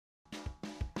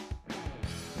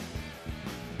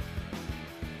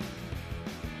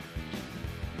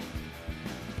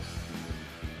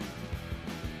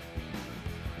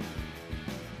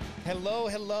Hello,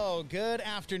 hello. Good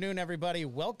afternoon, everybody.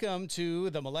 Welcome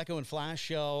to the Maleko and Flash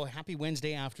Show. Happy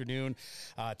Wednesday afternoon.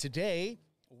 Today,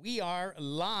 we are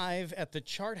live at the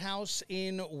Chart House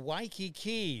in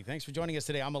Waikiki. Thanks for joining us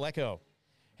today. I'm Maleko.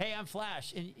 Hey, I'm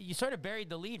Flash. And you sort of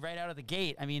buried the lead right out of the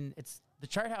gate. I mean, it's the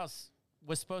Chart House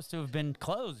was supposed to have been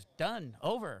closed, done,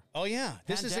 over. Oh, yeah.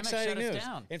 This is exciting news.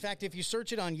 Down. In fact, if you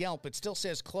search it on Yelp, it still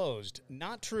says closed.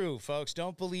 Not true, folks.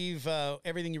 Don't believe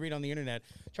everything you read on the internet.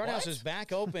 Chart House is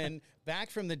back open, back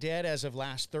from the dead as of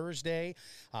last Thursday.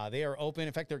 They are open.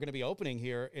 In fact, they're going to be opening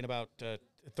here in about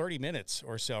 30 minutes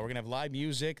or so. We're going to have live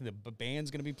music. The band's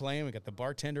going to be playing. We got the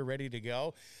bartender ready to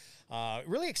go.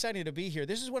 Really excited to be here.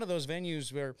 This is one of those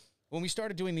venues where when we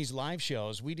started doing these live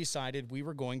shows, we decided we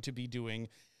were going to be doing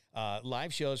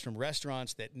live shows from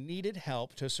restaurants that needed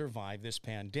help to survive this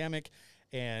pandemic.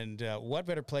 And what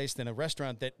better place than a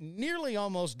restaurant that nearly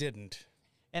almost didn't?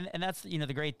 And that's, you know,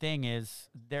 the great thing is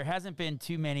there hasn't been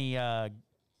too many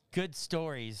good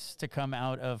stories to come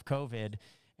out of COVID.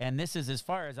 And this is, as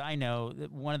far as I know,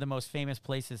 one of the most famous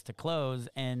places to close,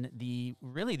 and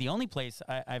really the only place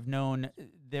I've known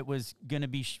that was going to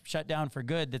be shut down for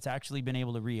good that's actually been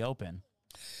able to reopen.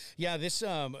 Yeah, this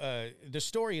the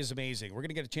story is amazing. We're going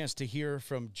to get a chance to hear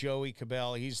from Joey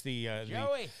Cabell. He's the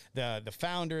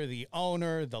founder, the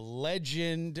owner, the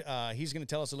legend. He's going to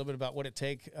tell us a little bit about what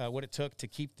it took to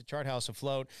keep the Chart House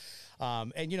afloat.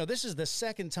 And you know, this is the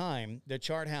second time the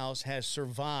Chart House has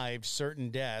survived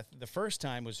certain death. The first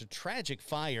time was a tragic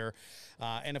fire,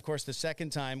 and of course, the second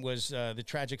time was the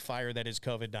tragic fire that is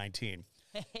COVID-19.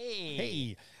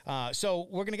 Hey. So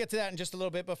we're going to get to that in just a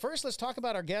little bit. But first, let's talk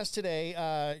about our guest today.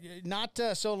 Not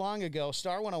so long ago,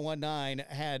 Star 1019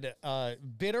 had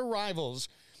bitter rivals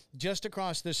just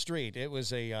across the street. It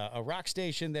was a rock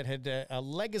station that had a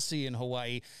legacy in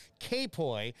Hawaii,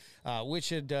 KPOI, which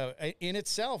had in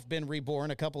itself been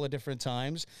reborn a couple of different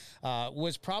times,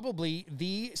 was probably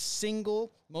the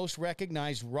single most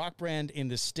recognized rock brand in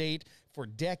the state for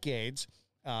decades.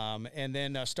 And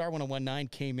then Star 1019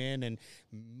 came in and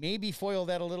maybe foiled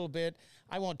that a little bit.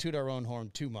 I won't toot our own horn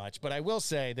too much, but I will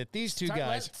say that these two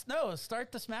guys.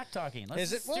 Start the smack talking.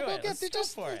 Is it? Well, we'll get to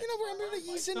just for it. You know, I'm going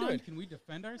to ease into it. Can we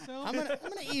defend ourselves? I'm going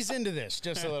to ease into this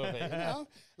just a little bit. You know?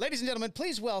 Ladies and gentlemen,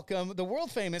 please welcome the world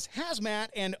famous Hazmat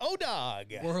and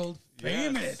O-Dog. World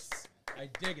famous. Yes. I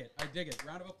dig it.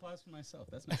 Round of applause for myself.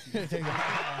 That's not too bad.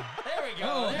 There we go.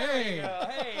 Oh, Hey.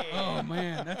 Oh,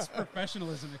 man. That's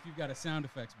professionalism if you've got a sound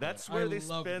effects. That's where they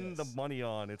spend the money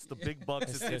on. It's the big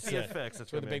bucks. It's the effects.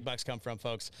 That's where the big bucks come from,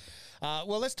 folks.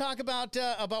 Well, let's talk about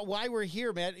why we're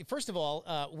here, man. First of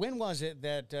all, when was it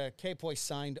that KPOI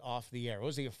signed off the air? What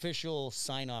was the official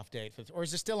sign-off date? Or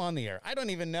is it still on the air? I don't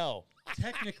even know.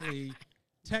 Technically,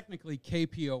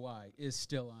 KPOI is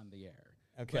still on the air.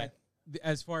 Okay. But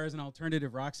as far as an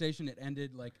alternative rock station, it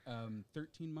ended like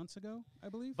 13 months ago, I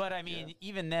believe. But, I mean,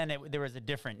 even then, there was a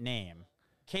different name.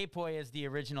 KPOI is the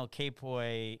original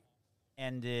KPOI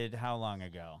ended how long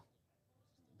ago?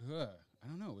 I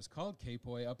don't know. It was called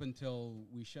KPOI up until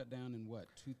we shut down in,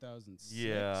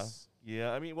 2006?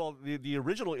 Yeah. I mean, well, the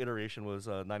original iteration was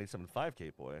 97.5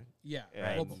 KPOI. Yeah.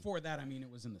 And well, before that, I mean, it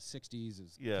was in the 60s. It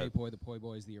was KPOI, the Poi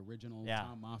Boys, the original,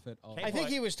 Tom Moffat. I think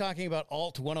he was talking about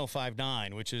Alt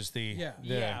 1059, which is the...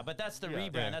 Yeah, but that's the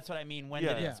rebrand. Yeah. That's what I mean. When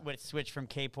did it switch from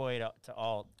KPOI to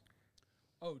Alt?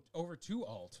 Oh, over to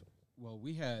Alt. Well,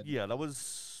 we had... Yeah, that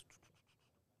was...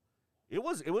 It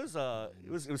was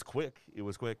quick. It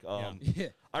was quick.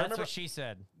 That's what she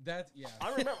said. I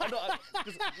remember.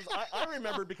 I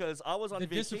remember because I was on vacation.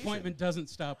 The disappointment doesn't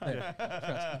stop there.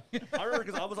 I remember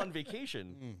because I was on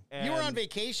vacation. You were on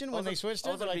vacation when they switched?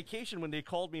 I was on vacation when they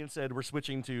called me and said we're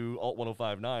switching to Alt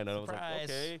 1059, and I was like,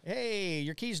 okay. Hey,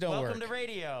 your keys don't work. Welcome to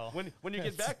radio. When you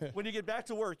get back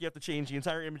to work, you have to change the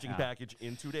entire imaging package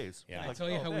in 2 days. Yeah. I tell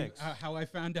you how I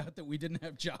found out that we didn't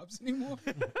have jobs anymore.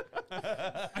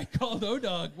 I called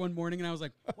O-Dog one morning and I was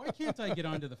like, why can't I get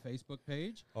onto the Facebook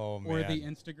page or the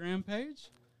Instagram page?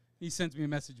 He sends me a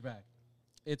message back.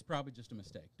 It's probably just a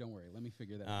mistake. Don't worry. Let me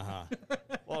figure that out.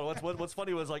 Well, what's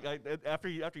funny was like after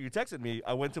you texted me,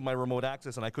 I went to my remote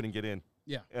access and I couldn't get in.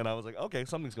 Yeah. And I was like, okay,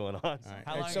 something's going on.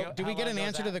 Right. So do we get an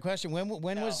answer to the question? When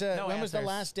was the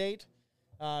last date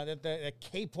that the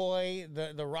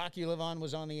KPOI, the rock you live on,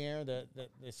 was on the air, the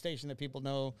station that people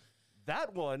know?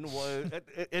 That one was,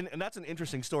 and that's an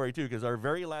interesting story, too, because our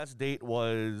very last date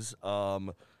was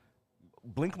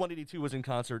Blink-182 was in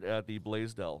concert at the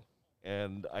Blaisdell,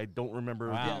 and I don't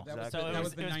remember the exact. So it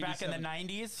was back in the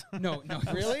 90s? No.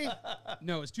 Really?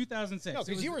 No, it was 2006. No,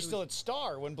 because you were still at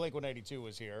Star when Blink-182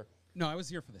 was here. No, I was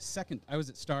here for the second. I was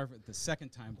at Star for the second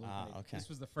time. Okay. This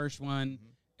was the first one,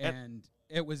 and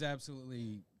it was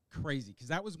absolutely crazy because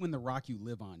that was when the Rock You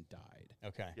Live On died.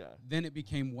 Okay. Yeah. Then it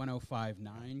became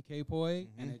 105.9 KPOI,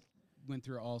 and it went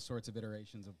through all sorts of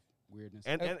iterations of weirdness.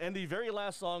 And the very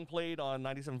last song played on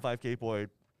 97.5 KPOI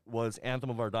was Anthem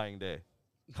of Our Dying Day.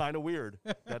 Kind of weird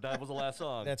that was the last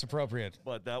song. That's appropriate.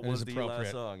 But that was the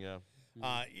last song, yeah.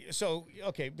 So,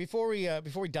 okay, before we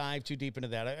dive too deep into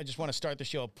that, I just want to start the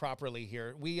show properly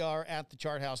here. We are at the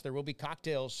Chart House. There will be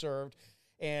cocktails served.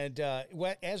 And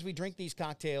as we drink these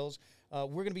cocktails, we're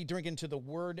going to be drinking to the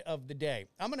word of the day.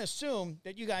 I'm going to assume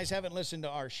that you guys haven't listened to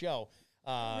our show.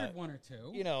 I heard one or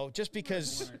two. You know, just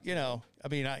because, you know, I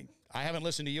mean, I haven't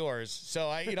listened to yours,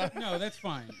 so you know. No, that's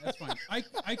fine. That's fine.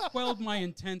 I quelled my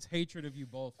intense hatred of you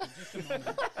both for just a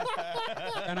moment,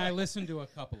 and I listened to a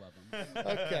couple of them.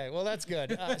 Okay, well, that's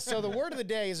good. So the word of the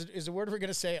day is a word we're going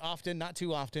to say often, not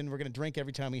too often. We're going to drink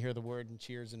every time we hear the word and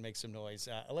cheers and make some noise.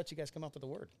 I'll let you guys come up with a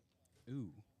word. Ooh.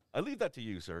 I leave that to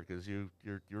you, sir, because your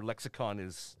lexicon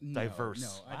is diverse.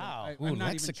 No, Wow. I'm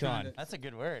not lexicon. even That's a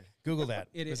good word. Google that.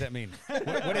 What does that mean?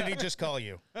 What did he just call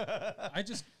you?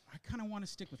 I kind of want to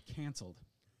stick with canceled.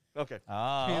 Okay.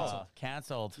 Oh,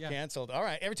 canceled. Yeah. Canceled. All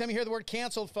right. Every time you hear the word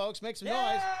canceled, folks, make some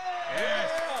noise.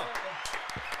 Yes.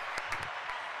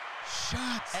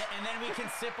 Shots. And then we can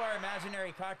sip our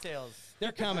imaginary cocktails.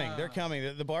 They're coming. They're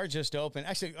coming. The bar just opened.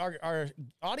 Actually, our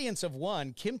audience of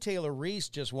one, Kim Taylor Reese,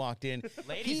 just walked in.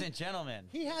 Ladies and gentlemen.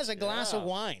 He has a glass of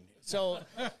wine. So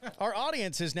our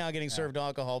audience is now getting served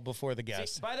alcohol before the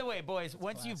guests. By the way, boys,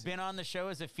 once you've been on the show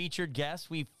as a featured guest,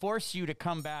 we force you to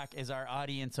come back as our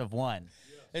audience of one.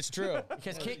 It's true.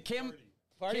 Because Kim...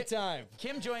 Party time.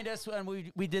 Kim joined us when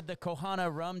we did the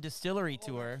Kohana Rum Distillery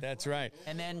tour. That's right.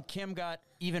 And then Kim got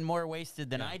even more wasted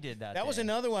than I did that That was day.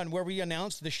 another one where we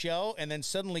announced the show, and then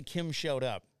suddenly Kim showed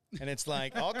up. And it's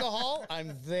like, alcohol?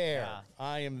 I'm there. Yeah.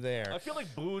 I am there. I feel like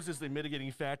booze is the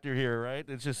mitigating factor here, right?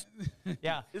 It's just,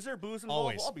 Yeah. is there booze involved?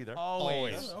 Always. I'll be there.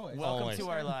 Always. Always. Welcome Always. to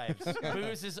our lives.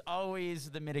 Booze is always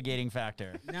the mitigating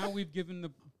factor. Now we've given the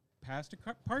past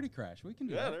a party crash. We can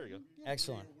do Yeah, that. there you go.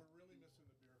 Excellent.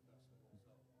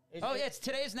 Oh, yeah, it's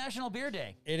today's National Beer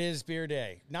Day. It is beer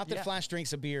day. Not that Yeah. Flash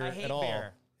drinks a beer I hate at all.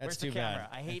 beer. That's Where's too the camera?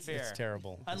 bad. I hate beer. It's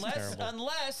terrible. It's Unless terrible.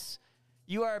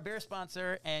 you are a beer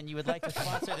sponsor and you would like to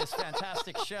sponsor this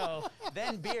fantastic show,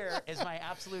 then beer is my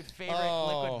absolute favorite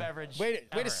liquid beverage. Way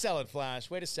ever. to sell it, Flash.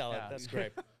 Way to sell it. Yeah. That's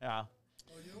great. Yeah.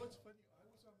 Oh, you know what's funny? I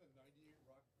was on the 98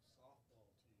 Rock softball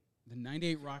team. The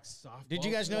 98 Rock softball. Did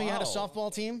you guys know you had a Wow.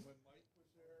 softball team? When Mike was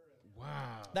there, and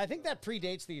Wow. I think that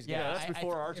predates these guys. Yeah, That's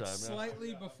before our time. It's yeah.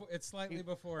 slightly before. It's slightly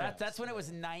before. That's when it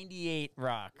was 98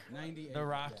 Rock. 98. The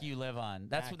rock you live on.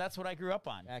 That's what I grew up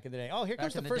on. Back in the day. Oh, here Back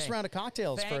comes the in the first day. round of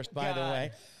cocktails Thank first, by the God.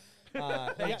 way. Thank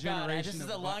God. This generation is of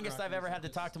the butt longest I've ever had to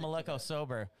talk to Maleko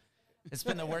sober. It's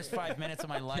been the worst 5 minutes of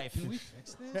my life. Can we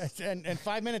fix this? And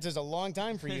 5 minutes is a long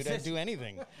time for you to do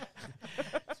anything.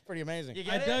 It's pretty amazing. You I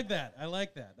get it? dug that. I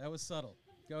like that. That was subtle.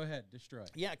 Go ahead, destroy.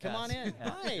 Yeah, come on in.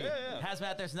 Hi.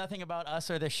 Hazmat, there's nothing about us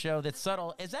or this show that's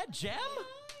subtle. Is that Jem?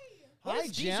 What Hi,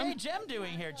 is Jem. DJ Jem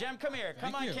doing here? Jem, come here.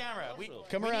 Come on you. camera.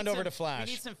 Come we around need over some- to Flash.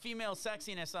 We need some female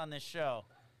sexiness on this show.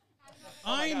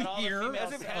 I'm God, all the here. female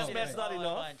As if sexiness hazmat's not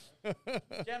all at enough.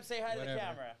 once. Jem, say hi to the Whatever.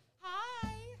 camera. Hi.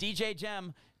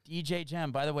 DJ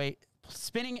Jem, by the way,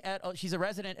 spinning at, she's a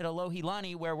resident at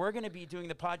Alohilani, where we're going to be doing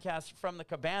the podcast from the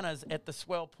cabanas at the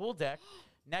Swell Pool Deck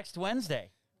next Wednesday.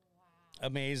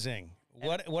 Amazing.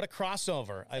 What a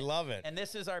crossover. I love it. And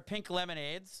this is our pink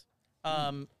lemonades.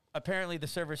 Apparently, the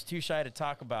server's too shy to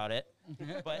talk about it.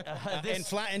 But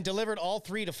and delivered all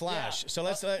three to Flash. Yeah. So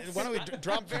let's why don't we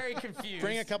drop I'm very confused.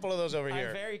 bring a couple of those over I'm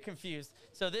here. very confused.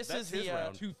 So this That's is his the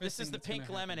round. this is the Two-fisting pink that's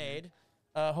gonna happen lemonade.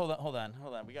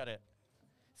 Hold on. We got it.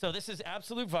 So this is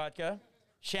Absolute Vodka,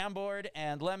 Chambord,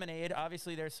 and lemonade.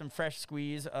 Obviously, there's some fresh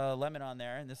squeeze lemon on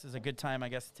there, and this is a good time, I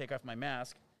guess, to take off my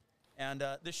mask. And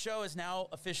the show is now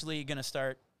officially going to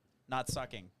start not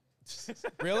sucking.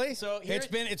 Really? So here-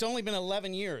 it's only been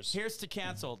 11 years. Here's to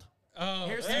canceled. Oh,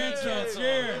 Here's the cancel. cancel.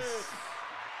 Cheers.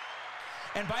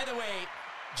 And by the way,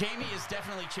 Jamie is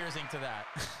definitely cheersing to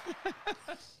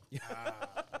that.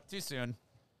 Too soon.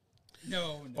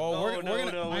 No. Oh, we're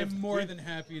gonna I'm more than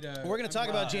happy to. we're gonna talk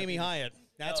about I'm Jamie Hyatt.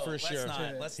 That's No, for let's sure.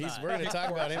 not. Let's not. We're going to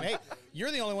talk about him. Hey, you're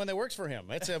the only one that works for him.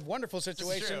 It's a wonderful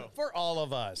situation true. for all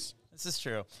of us. This is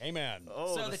true. Amen.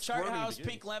 Oh, So the Chart squirmy House beginning.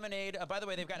 Pink Lemonade. By the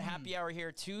way, they've got happy hour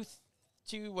here.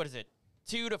 What is it?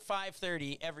 2 to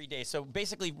 5:30 every day. So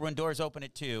basically, when doors open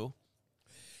at 2.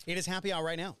 It is happy hour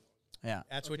right now. Yeah.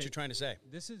 That's what Okay. you're trying to say.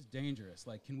 This is dangerous.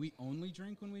 Like, can we only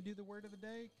drink when we do the word of the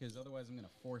day? Because otherwise, I'm going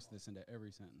to force this into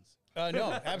every sentence.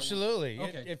 No, absolutely.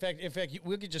 Okay. In fact,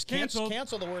 we could just Canceled.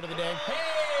 cancel the word of the day. Hey!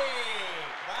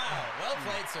 Wow. Well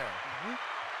played, sir.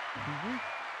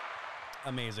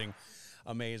 Amazing.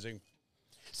 Amazing.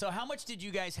 So how much did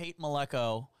you guys hate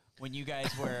Maleko when you guys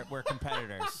were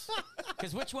competitors?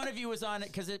 Because which one of you was on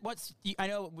it? Because I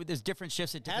know there's different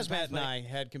shifts at different Hazmat times, and I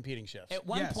had competing shifts. At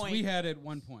one point, we had at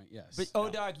one point, yes. But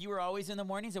O-Dog, you were always in the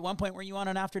mornings. At one point, were you on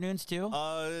afternoons too?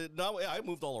 No, I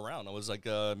moved all around. I was like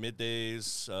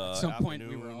middays, At some point,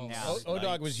 we were afternoons, all.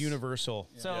 O-Dog was universal.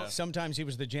 So sometimes he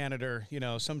was the janitor.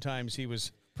 Sometimes he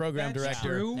was program That's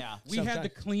director. true. Yeah. We had the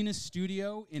cleanest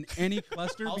studio in any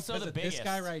cluster also because the of biggest. this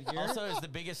guy right here. Also is the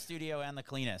biggest studio and the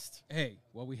cleanest. Hey,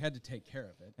 well, we had to take care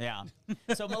of it. Yeah.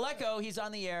 So Maleko, he's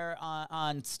on the air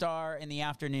on Star in the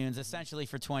afternoons, essentially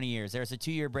for 20 years. There was a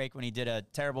 2-year break when he did a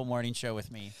terrible morning show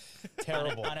with me.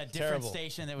 Terrible. On a different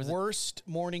station that was worst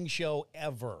morning show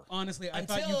ever. Honestly, I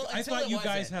thought you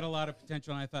guys had a lot of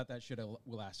potential, and I thought that should have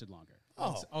lasted longer.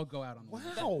 I'll go out on the limb.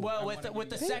 Wow. Well, with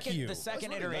the you.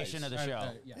 second iteration of the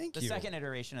show. yeah. Thank The you. second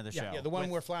iteration of the show. Yeah, the one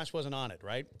where Flash wasn't on it,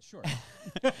 right? Sure.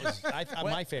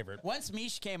 My favorite. Once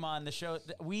Mish came on the show,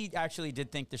 we actually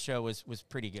did think the show was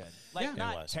pretty good. Like, Yeah.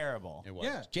 not It was. terrible. It was.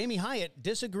 Yeah. Jamie Hyatt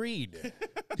disagreed.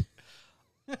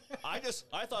 I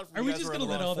thought Are you we guys just were in going to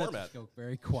the let wrong all that format. just go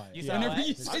very quiet? You thought Whenever what?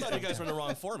 you I say thought you something. guys were in the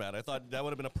wrong format. I thought that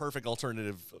would have been a perfect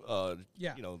alternative,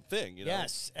 Yeah. thing.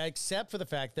 Yes, except for the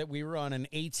fact that we were on an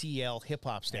ATL hip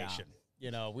hop station.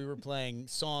 We were playing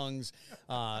songs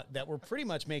that were pretty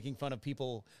much making fun of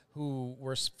people who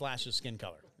were Flash's skin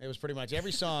color. It was pretty much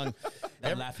every song.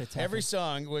 every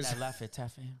song was. That laugh at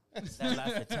Taffy. That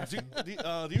laugh at Taffy. Do you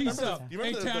Peace remember? up. You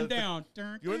remember Hey, town the, down.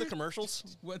 you were in the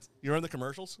commercials. What's You were in the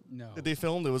commercials. No. That they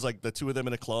filmed. It was like the two of them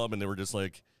in a club, and they were just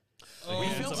like. We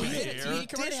filmed somebody we did a here. TV We did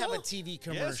commercial. have a TV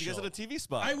commercial. Yes, you guys had a TV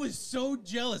spot. I was so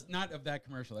jealous, not of that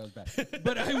commercial, that was bad,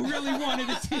 but I really wanted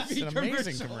a TV It's an commercial.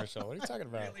 amazing commercial. What are you talking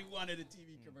about? I really wanted a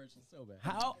TV commercial so bad.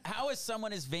 How is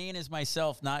someone as vain as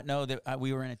myself not know that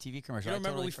we were in a TV commercial? You I remember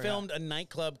totally we forgot. filmed a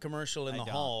nightclub commercial in I the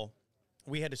don't. hall.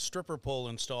 We had a stripper pole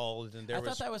installed, and I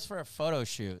thought that was for a photo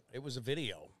shoot. it was a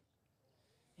video.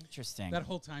 Interesting. That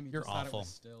whole time you You're just thought awful. it was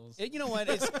stills. You know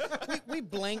what? We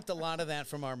blanked a lot of that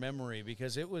from our memory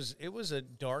because it was a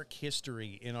dark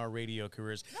history in our radio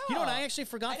careers. You know what? I actually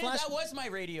forgot. That was my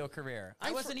radio career. I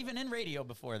I wasn't even in radio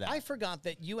before that. I forgot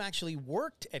that you actually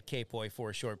worked at KPOI for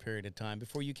a short period of time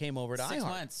before you came over to 6 iHeart.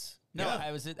 months. No, Yeah.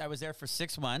 I was there for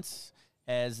 6 months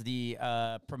as the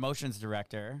promotions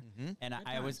director, and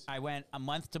I went a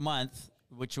month to month,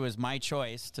 which was my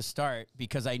choice to start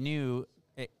because I knew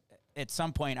at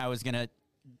some point I was gonna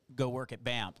go work at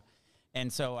BAMP,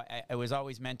 and so it was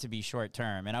always meant to be short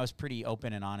term, and I was pretty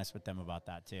open and honest with them about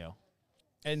that too.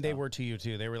 And they were to you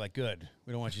too. They were like, "Good,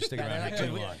 we don't want you sticking around here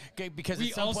too long." Okay, because We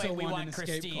at some also point we want want an escape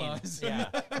Christine. clause.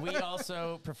 Yeah, we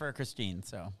also prefer Christine.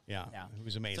 So Yeah, it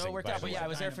was amazing. So it worked by out. the But yeah, way. I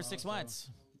was there for Dynamo, 6 so- months.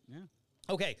 Yeah.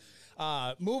 Okay,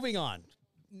 moving on.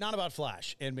 Not about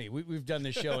Flash and me. We've done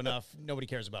this show enough. Nobody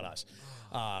cares about us.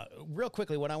 Real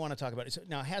quickly, what I want to talk about is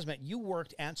now, Hazmat, you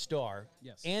worked at Star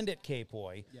Yes. and at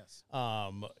KPOI. Yes.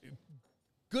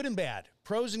 Good and bad,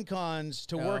 pros and cons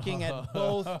to working at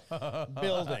both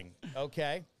building.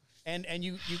 Okay, and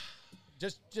you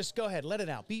just go ahead, let it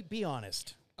out. Be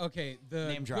honest. Okay,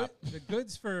 Name drop. the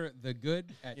goods for the good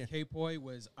at KPOI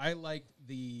was I liked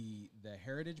the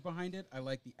heritage behind it. I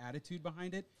liked the attitude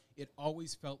behind it. It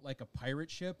always felt like a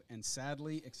pirate ship, and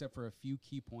sadly, except for a few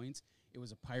key points, it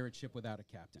was a pirate ship without a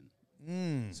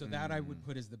captain. So that I would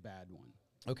put as the bad one.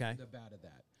 Okay. The bad of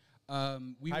that.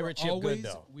 We Pirate were ship good, always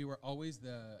though. we were always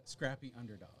the scrappy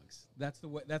underdogs. That's the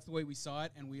way we saw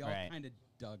it, and we all Right. kind of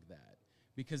dug that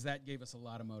because that gave us a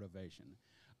lot of motivation.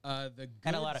 The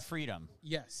And a lot of goods- freedom.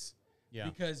 Yes. Yeah.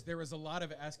 Because there was a lot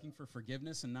of asking for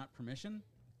forgiveness and not permission,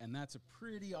 and that's a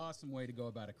pretty awesome way to go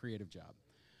about a creative job.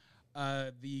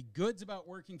 The goods about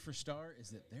working for Star is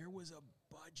that there was a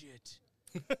budget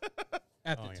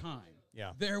at the time.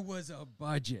 Yeah. There was a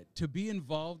budget. To be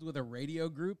involved with a radio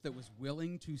group that was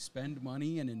willing to spend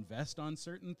money and invest on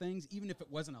certain things, even if it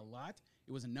wasn't a lot,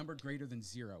 it was a number greater than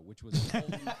zero, which was a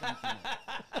holding thing for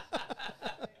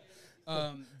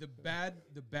me.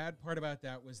 The bad part about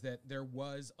that was that there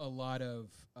was a lot of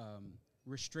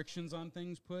restrictions on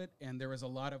things put, and there was a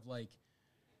lot of like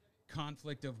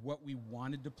conflict of what we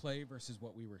wanted to play versus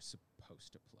what we were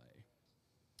supposed to play.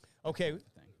 Okay, thing.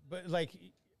 but like,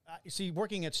 see,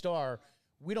 working at Star,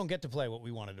 we don't get to play what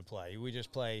we wanted to play. We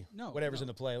just play whatever's in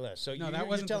the playlist. So No, you're, that you're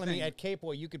wasn't the telling me thing. at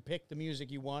KPOI you could pick the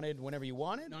music you wanted whenever you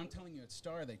wanted? No, I'm telling you, at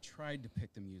Star, they tried to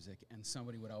pick the music, and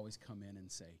somebody would always come in and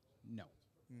say no.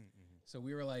 So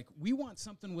we were like, we want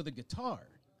something with a guitar.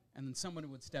 And then someone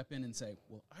would step in and say,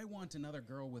 well, I want another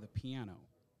girl with a piano.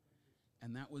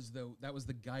 and that was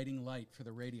the guiding light for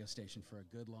the radio station for a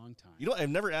good long time. You know, I've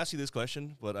never asked you this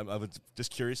question, but I was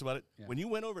just curious about it. Yeah. When you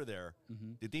went over there,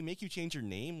 did they make you change your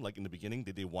name? Like in the beginning,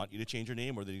 did they want you to change your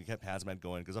name, or did you keep Hazmat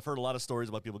going? Because I've heard a lot of stories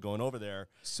about people going over there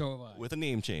So have I. with a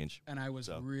name change. And I was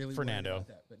really Fernando. worried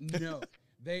about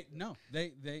that.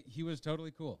 But he was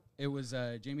totally cool. It was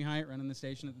Jamie Hyatt running the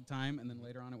station at the time, and then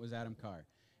later on it was Adam Carr.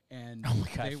 And Oh my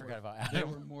God, I forgot about Adam. They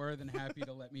were more than happy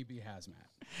to let me be Hazmat.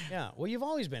 Yeah. Well, you've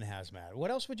always been hazmat.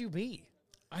 What else would you be?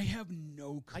 I have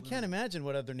no clue. I can't imagine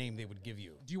what other name they would give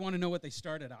you. Do you want to know what they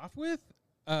started off with?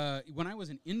 When I was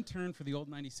an intern for the old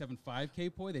 97.5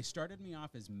 KPOI, they started me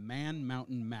off as Man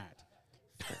Mountain Matt.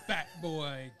 Fat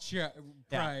boy pride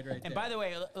right there. And by the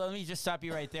way, let me just stop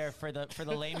you right there for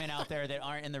the laymen out there that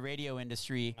aren't in the radio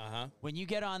industry. When you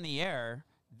get on the air,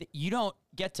 you don't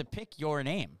get to pick your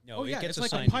name. No, yeah, it gets it's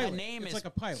like a assigned. pilot. The name It's is like a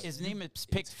pilot. His name is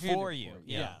picked handed for you.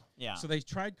 Yeah. So they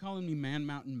tried calling me Man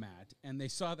Mountain Matt, and they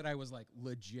saw that I was like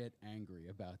legit angry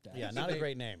about that. Yeah, So not a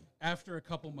great name. After a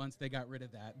couple months, they got rid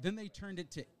of that. Then they turned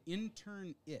it to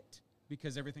Intern It,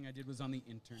 because everything I did was on the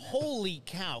internet. Holy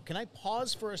cow. Can I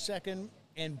pause for a second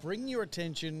and bring your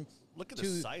attention Look at to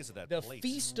the size of that the plate.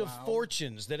 Feast of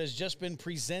Fortunes that has just been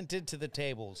presented to the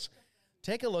tables.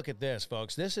 Take a look at this,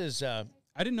 folks. This is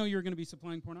I didn't know you were going to be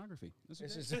supplying pornography. this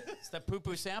is It's the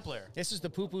poo-poo sampler. this is the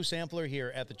poo-poo sampler here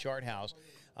at the Chart House.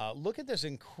 Look at this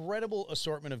incredible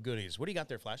assortment of goodies. What do you got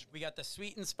there, Flash? We got the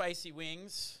sweet and spicy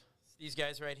wings. These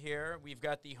guys right here. We've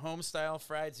got the home-style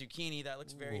fried zucchini. That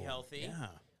looks very healthy. Yeah.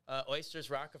 Oysters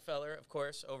Rockefeller, of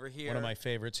course, over here. One of my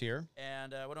favorites here.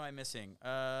 And what am I missing?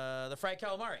 The fried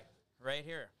calamari right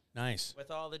here Nice.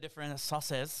 with all the different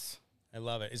sauces. I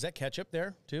love it. Is that ketchup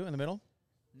there, too, in the middle?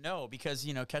 No, because,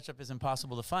 ketchup is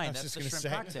impossible to find. That's the gonna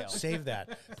shrimp cocktail. Save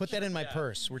that. Put that in my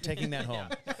purse. We're taking that home.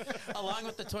 Along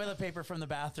with the toilet paper from the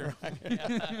bathroom.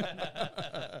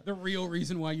 The real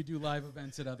reason why you do live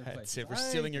events at other That's places. it. We're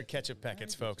stealing your ketchup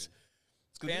packets, folks.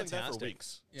 It's going to be like that for Fantastic.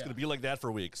 weeks. It's Yeah. going to be like that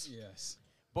for weeks. Yes.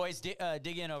 Boys,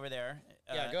 dig in over there.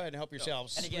 Yeah, go ahead and help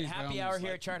yourselves. And again, Please, by all happy hour means,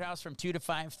 here like- at Chart House from 2 to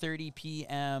 5:30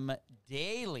 p.m.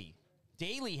 daily.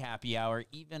 Daily happy hour,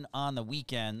 even on the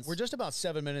weekends. We're just about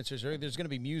 7 minutes or so. There's going to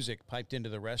be music piped into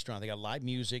the restaurant. They got live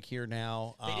music here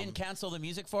now. They didn't cancel the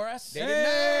music for us? They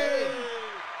didn't.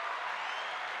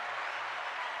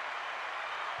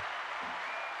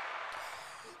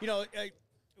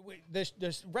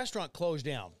 This restaurant closed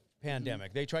down.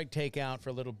 Pandemic. They tried takeout for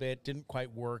a little bit, didn't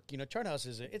quite work. Chart House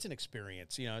it's an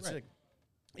experience. It's Right.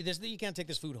 like you can't take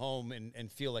this food home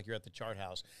and feel like you're at the Chart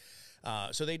House.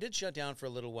 So they did shut down for a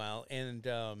little while, and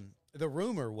the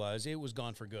rumor was it was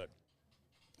gone for good,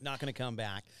 not going to come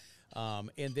back.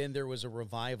 And then there was a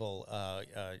revival.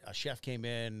 A chef came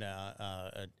in,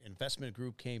 an investment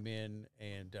group came in,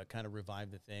 and kind of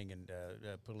revived the thing and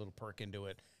put a little perk into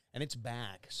it. And it's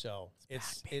back. So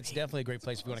it's definitely a great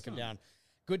place if you want to come down.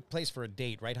 Good place for a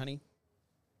date, right, honey?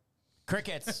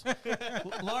 Crickets.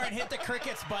 Lauren, hit the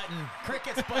crickets button.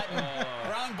 Crickets button.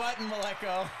 Wrong button,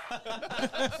 Maleko.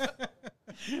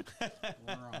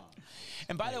 Wrong.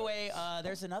 And by the way,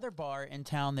 there's another bar in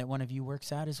town that one of you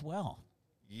works at as well.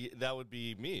 Yeah, that would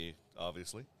be me,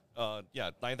 obviously.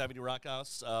 9th Avenue Rock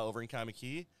House over in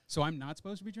Kamakee. So I'm not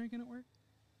supposed to be drinking at work?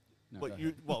 No,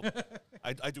 go ahead.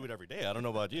 I do it every day. I don't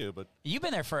know about you, but You've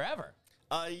been there forever.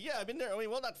 yeah, I've been there. I mean,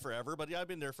 well, not forever, but yeah, I've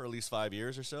been there for at least 5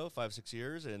 years or so, 5-6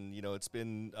 years, and it's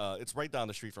been it's right down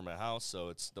the street from my house,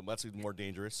 so that's even more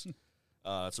dangerous.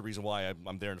 That's the reason why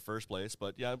I'm there in the first place.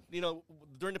 But yeah,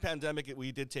 during the pandemic,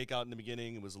 we did take out in the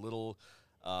beginning. It was a little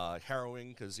harrowing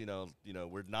because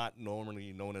we're not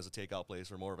normally known as a takeout place.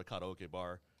 We're more of a karaoke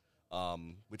bar,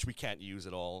 which we can't use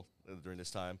at all during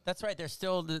this time. That's right. There's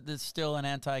still an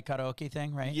anti-karaoke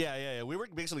thing, right? Yeah. We were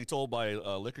basically told by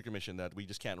Liquor Commission that we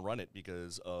just can't run it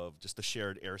because of just the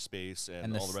shared airspace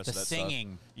and all the rest of that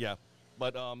singing. stuff. Yeah.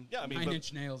 But, yeah, I mean... Nine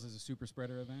Inch Nails is a super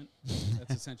spreader event.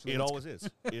 That's essentially... It always is.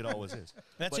 It always is.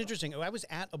 That's interesting. I was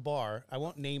at a bar. I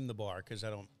won't name the bar because I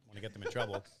don't want to get them in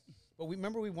trouble. But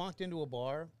we walked into a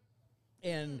bar,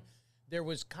 and there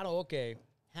was karaoke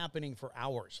happening for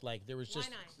hours. Like, there was just...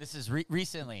 This is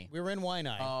recently. We were in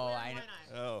Waianae. Oh, I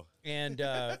know. Oh.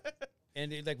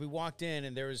 And we walked in,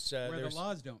 and there was... Where the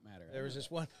laws don't matter. There was this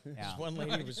one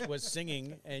lady was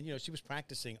singing, and, she was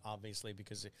practicing, obviously,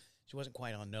 because she wasn't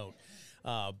quite on note.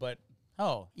 But...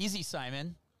 Oh, easy,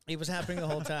 Simon. It was happening the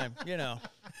whole time,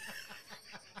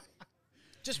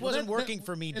 Just wasn't working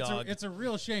for me, dog. It's a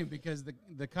real shame because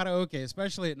the karaoke,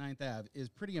 especially at 9th Ave, is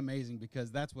pretty amazing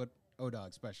because that's what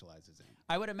O-Dog specializes in.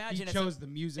 I would imagine He chose the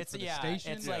music for the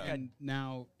station. It's like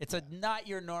now it's a not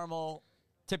your normal,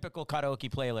 typical karaoke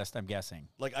playlist. I'm guessing.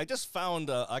 Like, I just found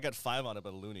I got 5 on it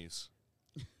by the Loonies.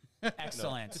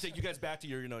 Excellent. To take you guys back to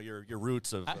your your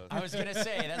roots of. I was gonna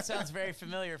say that sounds very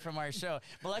familiar from our show.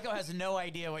 Maleko has no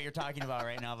idea what you're talking about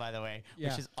right now, by the way,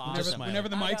 which is awesome. Whenever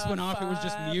the mics went off, it was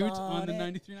just mute on the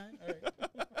 93.9. All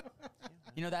right.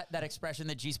 You know that expression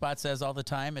that G-Spot says all the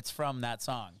time? It's from that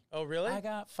song. Oh, really? I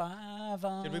got 5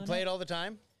 on. Did we play it all the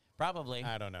time? Probably.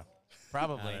 I don't know.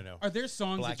 Probably. I don't know. Are there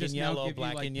songs Black that just and Yellow, now give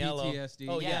Black you like and Yellow. PTSD?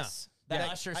 Oh, Yes. That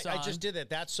Usher song. I just did it.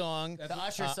 That song. The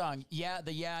Usher song. Yeah,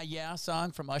 the Yeah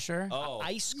song from Usher.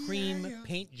 Ice Cream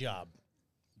Paint Job.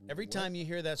 Every time you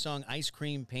hear that song, Ice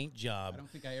Cream Paint Job. I don't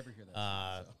think I ever hear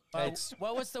that song. So.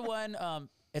 What was the one?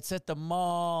 It's at the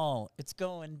mall. It's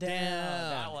going down.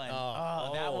 That one.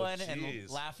 That one. Geez. And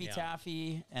Laffy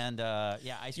Taffy. And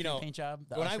Ice Cream Paint Job.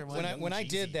 The Usher one. When I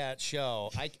did that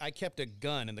show, I kept a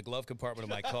gun in the glove compartment of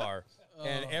my car.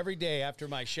 And every day after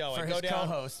my show, For I'd go his down.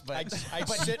 co-host, but I'd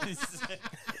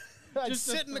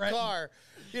sit in the car,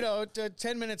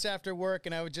 10 minutes after work,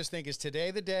 and I would just think, is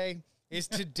today the day? Is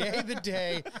today the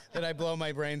day that I blow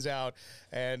my brains out?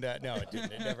 And no, it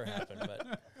didn't. It never happened.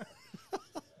 But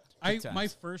My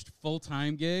first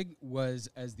full-time gig was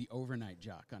as the overnight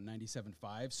jock on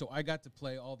 97.5. So I got to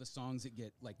play all the songs that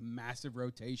get like massive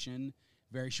rotation,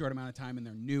 very short amount of time, and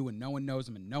they're new, and no one knows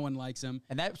them, and no one likes them.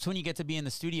 And that's when you get to be in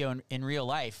the studio in real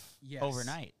life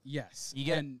overnight. Yes.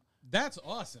 And that's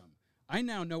awesome. I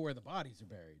now know where the bodies are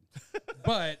buried.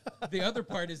 But the other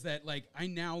part is that, like, I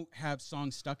now have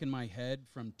songs stuck in my head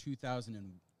from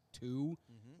 2002,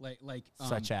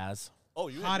 such as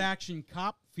Hot Action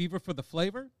Cop, Fever for the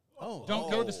Flavor. Oh,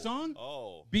 Don't know the song?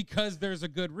 Oh, Because there's a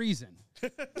good reason.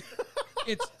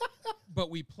 But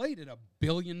we played it 1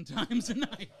 billion times a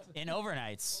night. in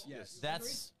overnights. Yes.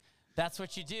 That's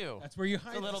what you do. That's where you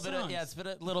hide It's a little the bit of songs.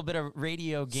 it's a little bit of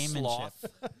radio gamemanship.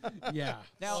 Yeah.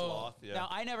 Now, yeah. now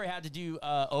I never had to do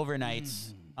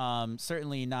overnights.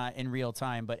 Certainly not in real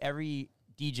time, but every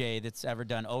DJ that's ever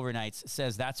done overnights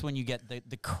says that's when you get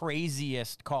the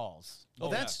craziest calls.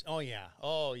 Oh yeah.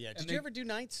 Did you ever do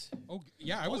nights? Oh,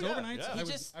 yeah, I was yeah, overnights. yeah. I He was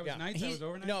just- nights, I was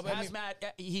overnights. No, but I mean- Hazmat,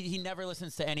 he never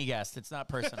listens to any guest. It's not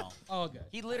personal. Oh, good.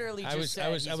 He literally I just was said I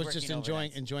was he's just working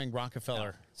overnights. enjoying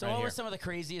Rockefeller. So right what here. were some of the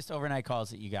craziest overnight calls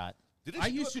that you got? I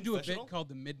used to do a bit called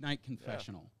the Midnight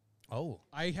Confessional. Oh,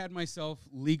 I had myself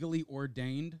legally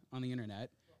ordained on the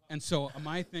internet. And so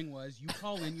my thing was, you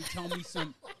call in, you tell me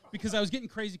because I was getting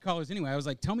crazy callers anyway. I was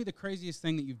like, tell me the craziest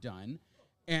thing that you've done,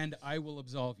 and I will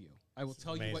absolve you. I will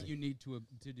tell you what amazing. you need to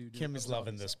do. Kim is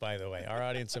loving this, by the way. Our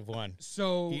audience of one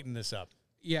So, eating this up.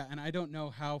 yeah, and I don't know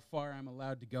how far I'm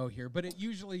allowed to go here, but it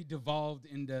usually devolved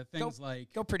into things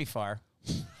like, Go pretty far.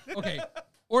 okay,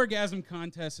 orgasm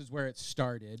contest is where it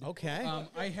started. Okay.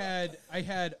 I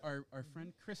had our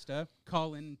friend Krista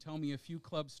call in and tell me a few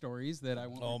club stories that I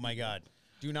won't. Oh my God.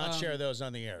 Do not share those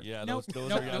on the air. Yeah, Nope, those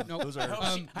nope, are nope, nope. those are.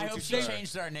 I hope she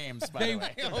changed our names, by the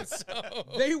way.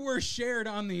 They were shared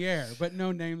on the air, but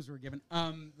no names were given.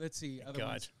 Let's see. Other God.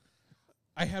 ones.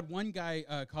 I had one guy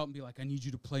call and be like, "I need you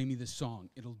to play me this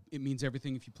song. It means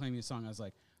everything if you play me a song." I was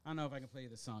like, "I don't know if I can play you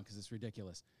this song because it's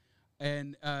ridiculous."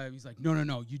 And he's like,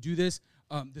 No, you do this.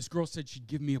 This girl said she'd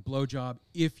give me a blowjob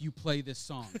if you play this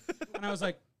song. And I was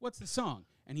like, "What's the song?"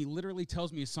 And he literally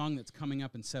tells me a song that's coming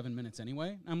up in 7 minutes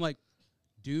anyway. And I'm like,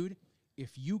 "Dude,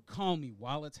 if you call me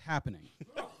while it's happening,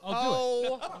 I'll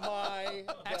do it." Oh my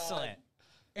God. Excellent.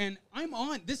 And I'm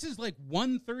on. This is like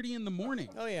 1:30 in the morning.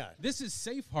 Oh yeah. This is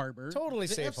safe harbor. Totally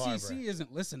the safe FCC harbor.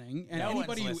 isn't listening, and No one's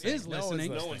anybody who listening. is No one's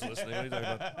listening, No one's listening. What are you talking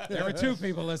about? there were 2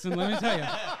 people listening. Let me tell you,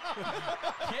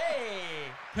 Hey.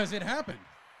 because it happened.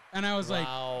 And I was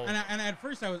Wow. like, and at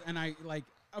first I was, and I like,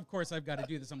 of course I've got to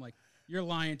do this. I'm like, "You're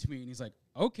lying to me," and he's like,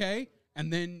 "Okay."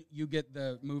 And then you get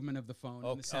the movement of the phone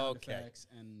and the sound Okay. effects,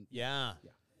 and Yeah.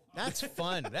 That's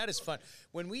fun. That is fun.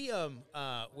 When we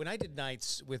when I did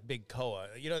nights with Big Koa,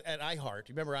 at iHeart,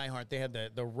 you remember iHeart? They had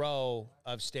the row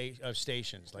of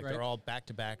stations, like Right. they're all back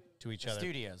to back to each other.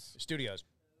 Studios.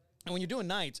 And when you're doing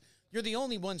nights, you're the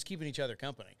only ones keeping each other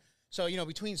company. So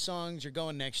between songs, you're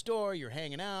going next door, you're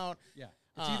hanging out. yeah,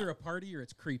 it's either a party or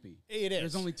it's creepy. It is.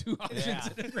 There's only 2 options Yeah.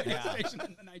 at a radio station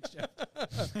in the night shift.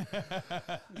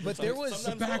 But there was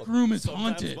Sometimes back both. room is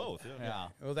Sometimes haunted. Both, yeah. Yeah.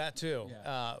 Well, that too.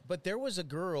 Yeah. But there was a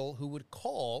girl who would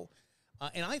call,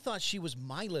 and I thought she was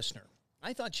my listener.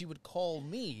 I thought she would call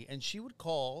me, and she would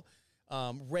call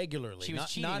regularly. She was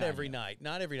cheating not on every you. night.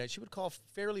 Not every night. She would call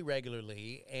fairly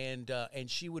regularly, and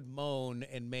she would moan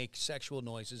and make sexual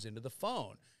noises into the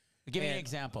phone. Give me an And-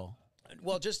 example.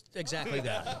 Well, just exactly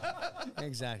that.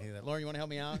 Exactly that. Lauren, you want to help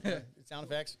me out? Sound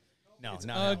effects? No, It's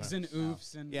not Uggs and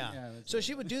oofs and yeah. that's So it.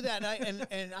 she would do that,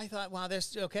 and I thought, wow,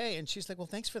 that's okay. And she's like, well,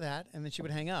 thanks for that. And then she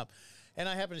would hang up. And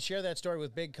I happened to share that story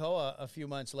with Big Koa a few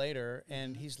months later,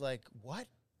 and he's like, what?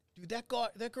 Dude,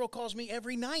 that girl calls me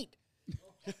every night.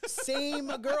 Same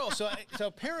girl. So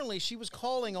apparently she was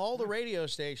calling all the radio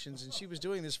stations, and she was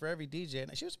doing this for every DJ.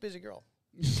 And she was a busy girl.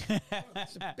 She's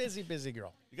a busy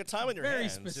girl. You got time on your Very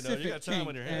hands. specific. You got time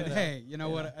on your hands. And hey, you know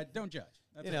what? Don't judge.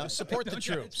 That's Support the Don't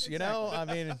troops. judge. You know, I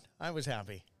mean, I was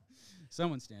happy.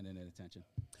 Someone's standing at attention.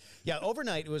 Yeah,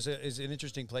 overnight is an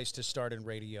interesting place to start in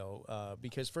radio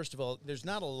because, first of all, there's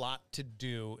not a lot to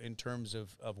do in terms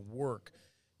of work.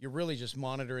 You're really just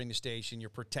monitoring the station. You're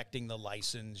protecting the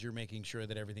license. You're making sure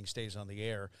that everything stays on the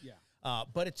air. Yeah.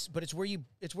 But it's where you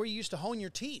used to hone your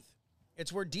teeth.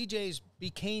 It's where DJs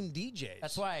became DJs.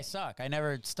 That's why I suck. I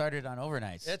never started on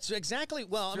overnights. That's exactly.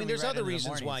 Well, I mean, me there's right other into the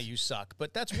reasons why mornings. you suck,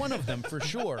 but that's one of them for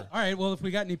sure. All right. Well, if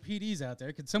we got any PDs out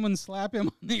there, could someone slap him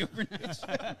on the overnight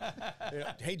show?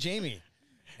 Hey, Jamie.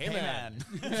 Hey, man.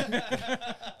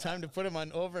 Time to put him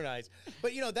on overnights.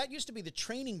 But, that used to be the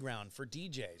training ground for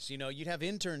DJs. You'd have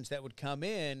interns that would come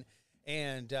in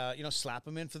and, slap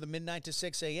them in for the midnight to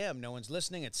 6 a.m. No one's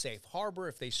listening. It's safe harbor.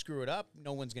 If they screw it up,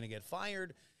 no one's going to get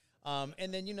fired.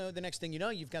 And then, the next thing you know,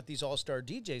 you've got these all-star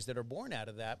DJs that are born out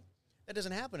of that. That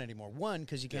doesn't happen anymore. One,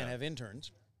 because you can't have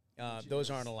interns. Those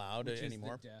aren't allowed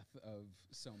anymore. Which is the death of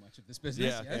so much of this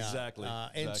business. Yeah, Yes. exactly.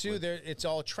 And two, it's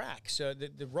all track. So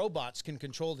the robots can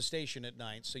control the station at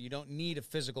night, so you don't need a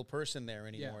physical person there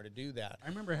anymore to do that. I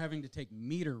remember having to take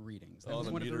meter readings. That was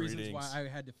the one of the meter reasons readings. why I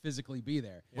had to physically be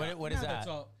there. What is Now that? that's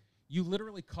all. You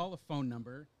literally call a phone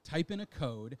number, type in a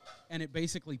code, and it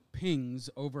basically pings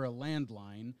over a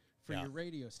landline for your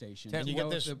radio station. And you get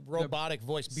this robotic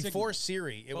voice. Before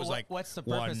Siri, it was like, what's the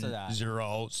purpose of that?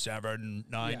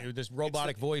 1079. Yeah. This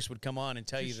robotic voice would come on and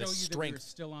tell to you show the you that you're strength.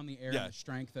 still on the air and the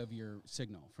strength of your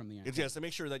signal from the antenna. Yes, to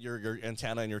make sure that your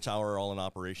antenna and your tower are all in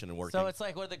operation and working. So it's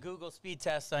like what the Google speed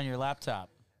test on your laptop,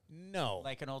 No.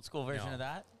 like an old school version of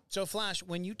that. So, Flash,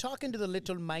 when you talk into the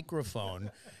little microphone,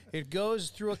 it goes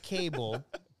through a cable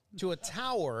to a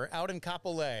tower out in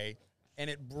Kapolei, and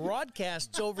it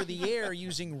broadcasts over the air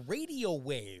using radio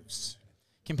waves.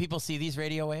 Can people see these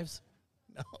radio waves?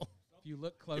 No. If you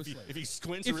look closely. if he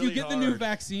squints If really you get hard, the new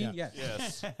vaccine, yes.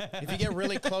 yes. If you get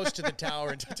really close to the tower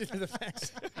and touch into the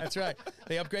fence, that's right.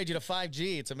 They upgrade you to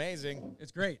 5G. It's amazing.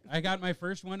 It's great. I got my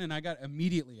first one, and I got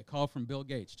immediately a call from Bill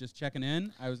Gates just checking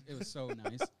in. It was so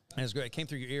nice. That's great. It came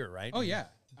through your ear, right? Oh, yeah.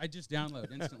 I just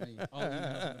download instantly all emails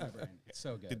and whatever. And it's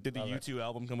so good. Did the U2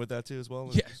 album come with that too as well?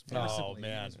 Yes. Oh, possibly.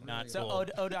 man. It was Not really so awesome.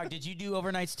 So, Dog, did you do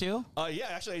overnights too? Yeah,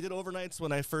 actually, I did overnights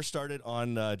when I first started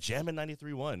on Jammin'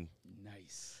 93.1.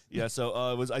 Nice. Yeah, so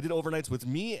I did overnights with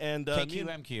me and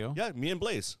KQMQ. me and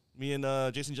Blaze, me and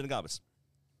Jason Genagabas.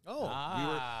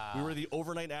 Oh. We were the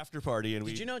overnight after party, and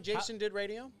Did you know Jason did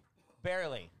radio?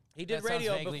 Barely. He did That sounds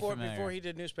radio vaguely before familiar. he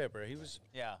did newspaper. He was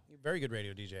Yeah. a very good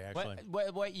radio DJ, actually.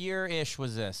 What year-ish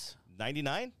was this?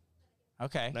 99,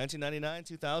 Okay. 1999,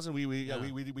 2000.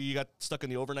 We got stuck in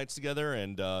the overnights together,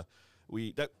 and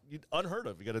unheard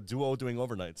of. We got a duo doing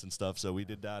overnights and stuff. So we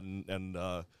did that, and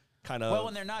kind of. Well,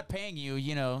 when they're not paying you,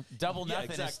 double Yeah,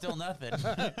 nothing is exactly. still nothing.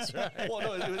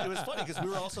 Well, no, it was funny because we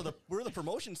were also the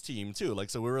promotions team too.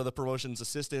 Like, so we were the promotions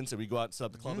assistants, and we go out and set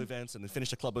up the club events, and then finish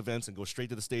the club events, and go straight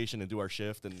to the station and do our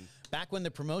shift. And Back when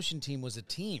the promotion team was a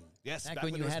team. yes, Back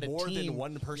when you there had was a more team. than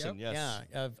one person. Yep. Yes.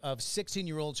 Yeah, of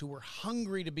 16-year-olds who were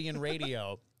hungry to be in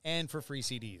radio and for free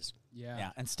CDs Yeah.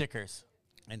 Yeah, and stickers.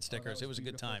 and stickers. It was a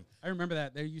good beautiful. time. I remember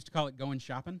that. They used to call it going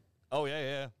shopping. Oh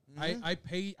yeah. I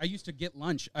used to get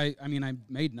lunch. I mean, I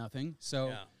made nothing. So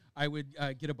Yeah. I would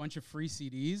get a bunch of free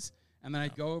CDs. And then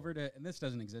I'd go over to, and this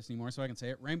doesn't exist anymore, so I can say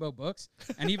it, Rainbow Books.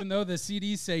 And even though the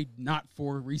CDs say not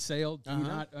for resale, do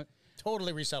not.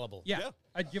 Totally resellable. Yeah, Yeah.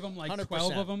 I'd give them like 100%.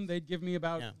 12 of them. They'd give me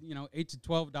about, Yeah. $8 to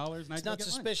 $12. And It's I'd go not get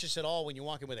lunch. suspicious at all when you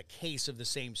walk in with a case of the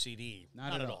same CD.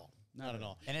 Not at all. Not at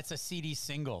all. And it's a CD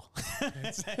single.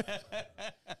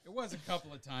 It was a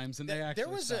couple of times, and they actually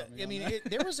There was stopped me on that.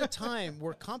 there was a time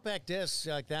where compact discs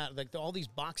like that, like all these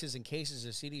boxes and cases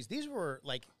of CDs, these were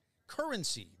like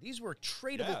currency. These were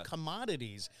tradable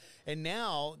commodities. And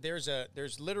now there's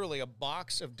literally a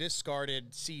box of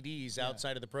discarded CDs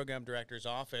outside of the program director's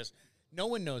office. No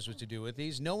one knows what to do with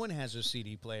these. No one has a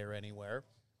CD player anywhere.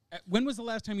 When was the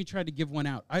last time you tried to give one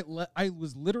out? I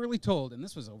was literally told, and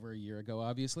this was over a year ago,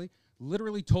 obviously,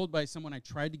 literally told by someone I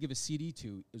tried to give a CD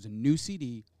to. It was a new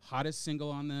CD, hottest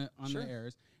single on the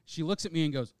airs. She looks at me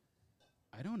and goes,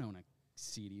 "I don't own a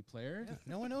CD player. Yeah,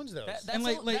 no one owns those. That's And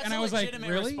that's and I was like, legitimate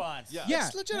really? response. Yeah. Yeah,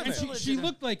 It's legitimate. and she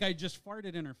looked like I just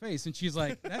farted in her face, and she's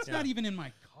like, "That's not even in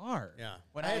my car." Yeah,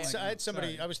 When I I- had somebody.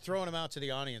 Sorry. I was throwing them out to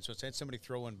the audience, so I had somebody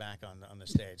throw one back on the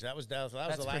stage. That was the That's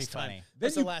last pretty time. funny. Then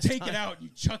That's you the last take time. it out, and you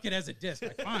chuck it as a disc.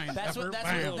 Like, fine, That's whatever, what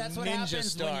bam. that's what Ninja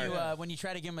happens star. when you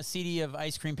try to give them a CD of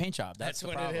Ice Cream Paint Job. That's the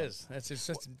what problem. it is. That's just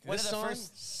One this of the song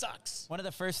first- sucks. One of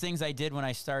the first things I did when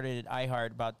I started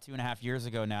iHeart about 2.5 years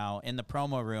ago now, in the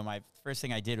promo room, first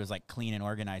thing I did was like clean and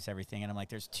organize everything. And I'm like,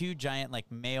 there's 2 giant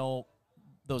like mail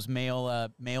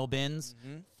bins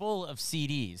full of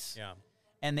CDs. Yeah.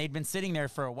 And they'd been sitting there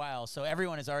for a while, so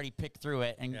everyone has already picked through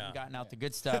it and Yeah. gotten out the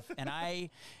good stuff. And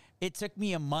it took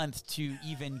me a month to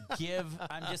even give.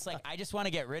 I'm just like, I just want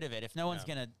to get rid of it. If no one's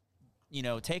gonna,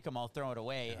 take them, I'll throw it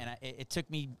away. And it took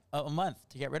me a month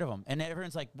to get rid of them. And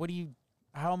everyone's like,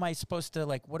 how am I supposed to,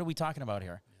 like, what are we talking about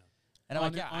here? And I'm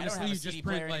like, yeah, I don't Honestly, have a you CD just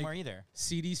player print anymore like either.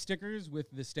 CD stickers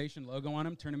with the station logo on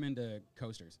them. Turn them into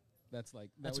coasters. That's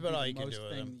That's would about be all the you can most do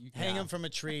with thing them. you can Hang do. them from a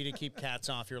tree to keep cats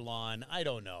off your lawn. I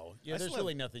don't know. Yeah, I there's still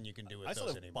really have- nothing you can do with I still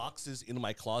those have anymore. boxes in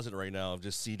my closet right now of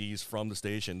just CDs from the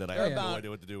station that I They're have about- no idea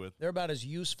what to do with. They're about as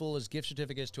useful as gift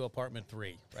certificates to apartment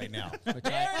 3 right now. Which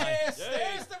There it is.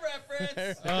 There's the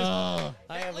reference. Oh,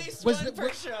 I At have least Was one the-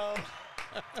 per show.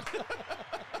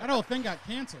 that whole thing got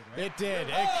canceled, right? It did.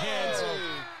 It canceled.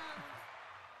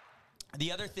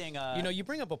 The other thing, You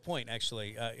bring up a point,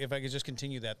 actually, if I could just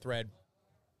continue that thread.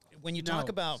 When you No. talk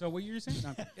about So what you were saying?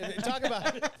 No. talk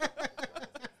about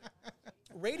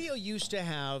radio used to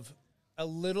have a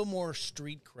little more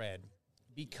street cred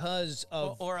because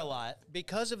of or a lot.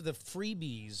 because of the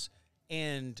freebies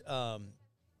and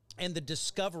the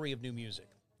discovery of new music.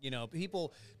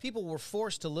 People were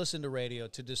forced to listen to radio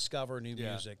to discover new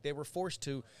music. They were forced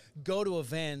to go to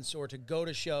events or to go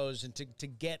to shows and to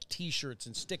get T-shirts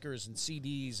and stickers and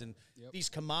CDs and these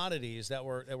commodities that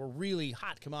were really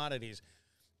hot commodities.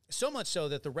 So much so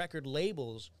that the record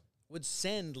labels would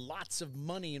send lots of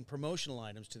money and promotional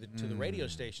items to the radio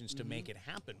stations to make it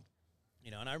happen.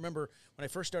 And I remember when I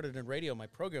first started in radio, my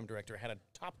program director had a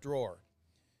top drawer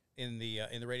in the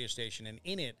radio station, and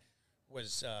in it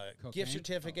was gift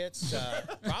certificates,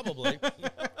 probably.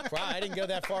 I didn't go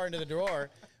that far into the drawer,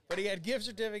 but he had gift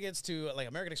certificates to like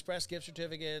American Express gift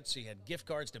certificates. He had gift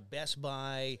cards to Best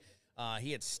Buy.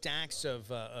 He had stacks of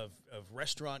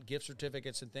restaurant gift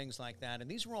certificates and things like that, and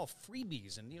these were all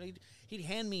freebies. And he'd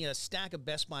hand me a stack of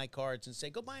Best Buy cards and say,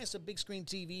 "Go buy us a big screen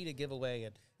TV to give away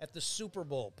at the Super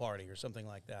Bowl party or something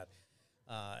like that."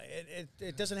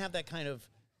 It doesn't have that kind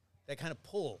of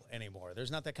pull anymore.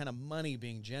 There's not that kind of money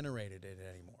being generated in it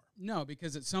anymore. No,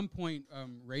 because at some point,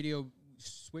 radio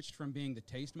switched from being the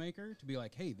tastemaker to be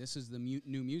like, hey, this is the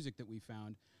new music that we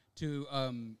found, to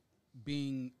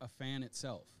being a fan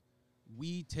itself.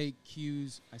 We take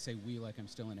cues. I say we like I'm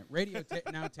still in it. Radio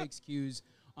now takes cues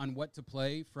on what to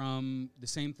play from the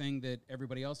same thing that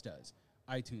everybody else does.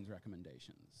 iTunes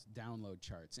recommendations, download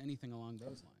charts, anything along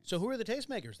those lines. So who are the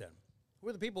tastemakers then? Who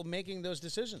are the people making those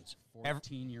decisions?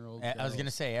 14-year-old I was going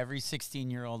to say every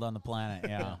 16-year-old on the planet,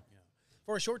 yeah.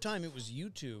 For a short time, it was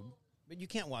YouTube, but you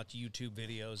can't watch YouTube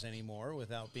videos anymore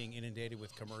without being inundated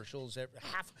with commercials.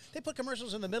 They put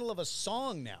commercials in the middle of a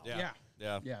song now. Yeah,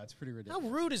 it's pretty ridiculous. How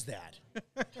rude is that?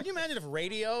 Can you imagine if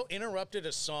radio interrupted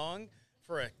a song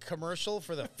for a commercial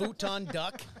for the futon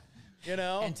duck?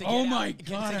 And to Oh get my out-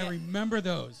 God, to I get- remember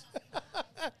those.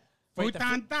 Wait, the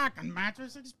Futon Duck and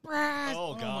Mattress Express.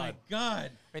 Oh, my God.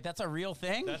 God. Wait, that's a real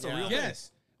thing? That's a Yeah. real thing.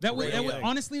 Yes. That was Really?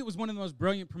 honestly, it was one of the most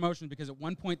brilliant promotions because at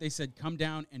one point they said, come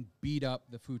down and beat up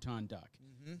the futon duck.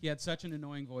 He had such an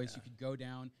annoying voice. You could go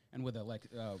down and with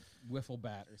a wiffle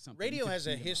bat or something. Radio you could has a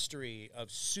beat him up. history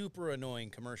of super annoying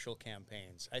commercial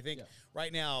campaigns. I think Yeah.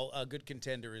 right now a good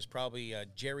contender is probably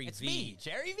Jerry It's V. me,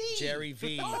 Jerry V. Jerry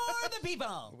V. For the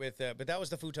people. But that was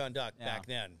the futon duck Yeah. back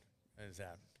then. Is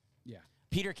that? Yeah.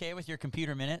 Peter K. with your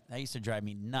computer minute. That used to drive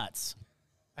me nuts.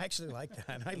 I actually like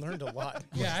that. I learned a lot.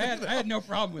 Yeah, I had no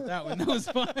problem with that one. That was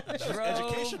fun. Drove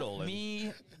educational and-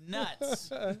 me nuts.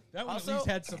 That one Also- at least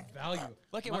had some value.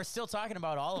 Look, we're still talking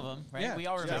about all of them, right? Yeah. We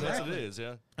all Yeah, remember. That's them. what it is,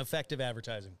 yeah. Effective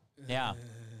advertising. Yeah.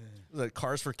 Like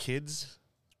Cars for Kids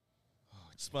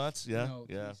spots, yeah, No,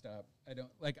 yeah. please stop. I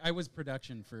don't like. I was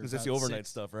production for. Because that's the about overnight 6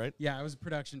 stuff, right? Yeah, I was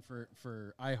production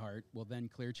for iHeart, well then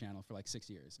Clear Channel for like 6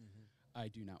 years. I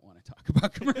do not want to talk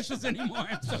about commercials anymore.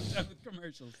 I'm so done with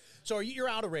commercials. So you're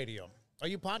out of radio. Are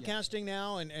you podcasting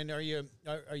now? And are you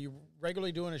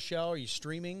regularly doing a show? Are you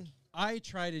streaming? I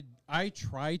try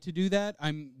to do that.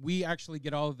 We actually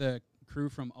get all the crew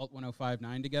from Alt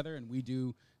 1059 together, and we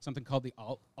do something called the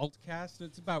Altcast.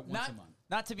 It's about once a month.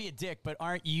 Not to be a dick, but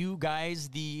aren't you guys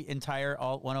the entire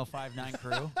Alt 1059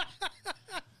 crew?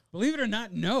 Believe it or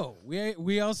not, no.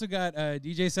 We also got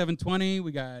DJ 720,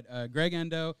 we got Greg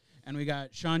Endo, and we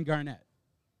got Sean Garnett.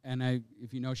 And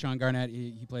if you know Sean Garnett,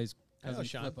 he plays Cousin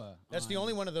Flippa. That's the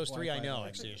only one of those three I know,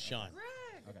 actually, is Sean.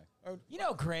 Okay. You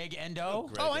know Greg Endo.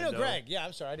 I know Greg. Yeah,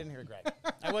 I'm sorry. I didn't hear Greg.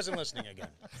 I wasn't listening again.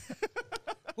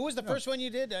 Who was the first one you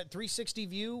did? 360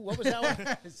 View? What was that one?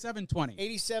 720.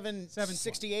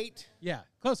 8768? Yeah,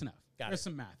 close enough. Got There's it.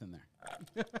 some math in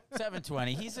there.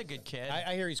 720. He's a good kid.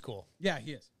 I hear he's cool. Yeah,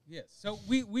 he is. He is. So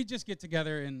we just get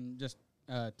together and just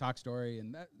talk story,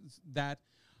 and that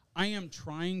I am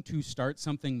trying to start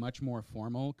something much more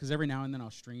formal, because every now and then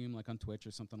I'll stream like on Twitch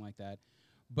or something like that.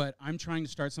 But I'm trying to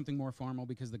start something more formal,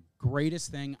 because the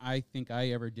greatest thing I think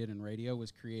I ever did in radio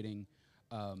was creating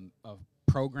a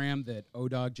program that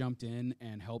O-Dog jumped in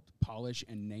and helped polish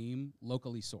and name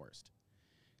locally sourced.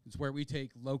 It's where we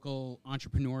take local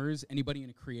entrepreneurs, anybody in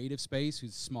a creative space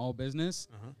who's small business,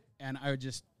 and I would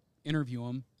just interview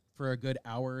them for a good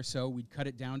hour or so. We'd cut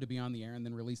it down to be on the air and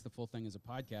then release the full thing as a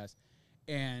podcast.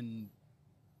 And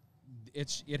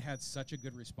it had such a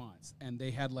good response. And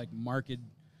they had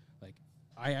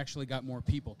I actually got more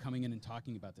people coming in and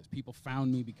talking about this. People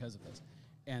found me because of this.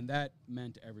 And that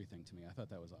meant everything to me. I thought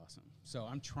that was awesome. So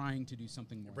I'm trying to do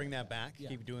something more. Bring that back. Yeah.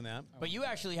 Keep doing that. But you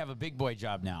actually have a big boy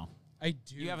job now. I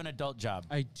do. You have an adult job.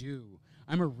 I do.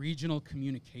 I'm a regional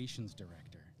communications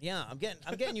director. Yeah, I'm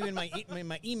getting you in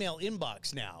my email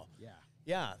inbox now. Yeah.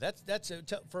 Yeah, that's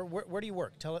for where do you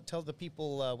work? Tell the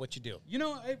people what you do. You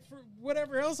know, for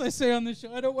whatever else I say on this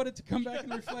show, I don't want it to come back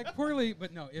and reflect poorly.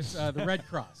 But no, it's the Red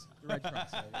Cross. The Red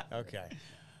Cross. Okay.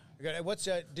 What's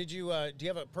do you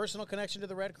have a personal connection to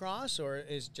the Red Cross, or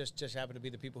is just happen to be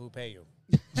the people who pay you?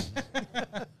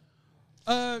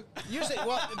 Usually,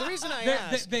 well, the reason I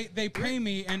ask, they pay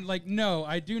me, and no,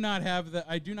 I do not have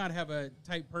a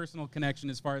tight personal connection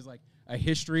as far as a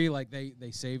history.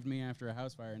 They saved me after a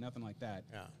house fire, nothing like that.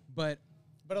 Yeah. But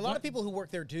a lot of people who work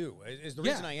there do. Is the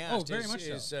reason I asked. Oh, very much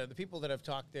so. The people that I've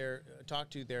talked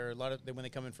to there, a lot of when they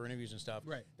come in for interviews and stuff.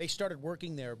 Right. They started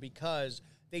working there because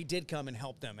they did come and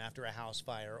help them after a house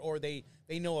fire, or they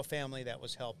know a family that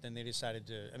was helped, and they decided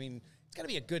to. I mean, it's got to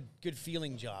be a good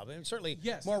feeling job, and certainly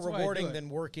more rewarding than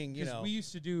working. You know, we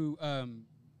used to do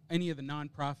any of the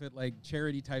nonprofit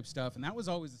charity type stuff, and that was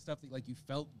always the stuff that you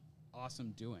felt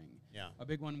awesome doing. Yeah. A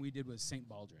big one we did was St.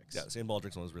 Baldrick's. Yeah, St.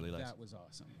 Baldrick's one was really nice. That was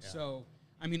awesome. Yeah. So,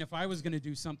 I mean, if I was going to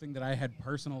do something that I had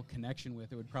personal connection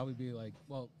with, it would probably be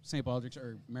St. Baldrick's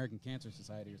or American Cancer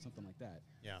Society or something like that.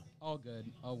 Yeah. All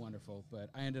good, all wonderful, but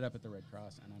I ended up at the Red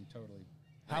Cross, and I'm totally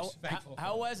thankful.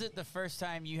 How was it the first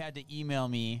time you had to email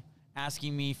me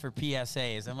asking me for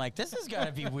PSAs? I'm like, this has got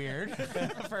to be weird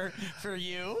for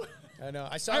you. I know.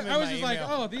 I saw I him in was my just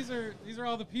email. these are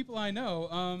all the people I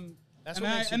know. That's and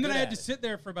what makes you then good I had at to it. sit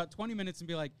there for about 20 minutes and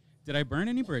be like, did I burn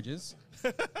any bridges?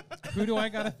 Who do I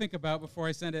got to think about before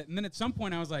I send it? And then at some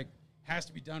point I was like, has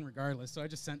to be done regardless. So I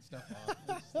just sent stuff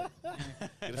off.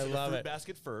 Get I a love fruit it.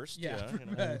 basket first. Yeah,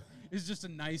 you know. it's just a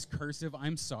nice cursive,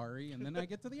 I'm sorry, and then I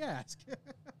get to the ask.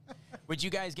 Would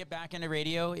you guys get back into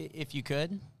radio if you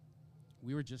could?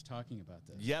 We were just talking about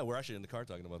this. Yeah, we're actually in the car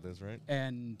talking about this, right?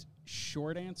 And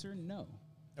short answer, no.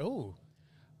 Oh.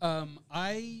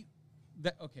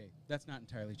 Okay, that's not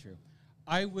entirely true.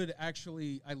 I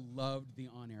loved the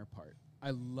on-air part.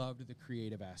 I loved the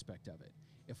creative aspect of it.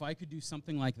 If I could do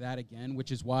something like that again,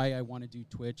 which is why I want to do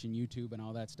Twitch and YouTube and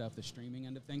all that stuff, the streaming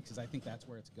end of things, because I think that's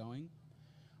where it's going.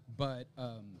 But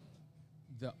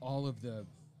all of the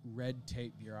red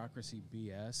tape bureaucracy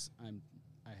BS,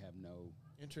 I have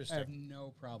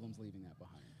no problems leaving that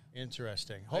behind.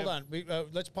 Interesting. Hold on.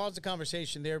 Let's pause the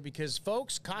conversation there because,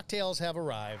 folks, cocktails have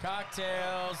arrived.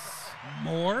 Cocktails.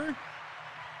 More?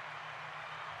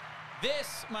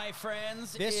 This, my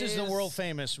friends, This is the world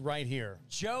famous right here.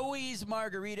 Joey's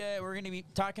Margarita. We're going to be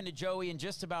talking to Joey in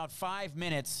just about 5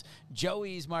 minutes.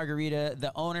 Joey's Margarita,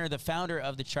 the owner, the founder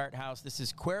of the Chart House. This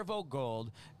is Cuervo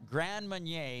Gold, Grand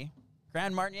Marnier,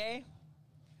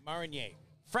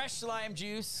 fresh lime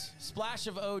juice, splash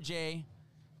of OJ.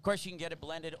 Of course, you can get it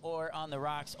blended or on the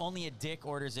rocks. Only a dick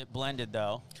orders it blended,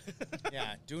 though.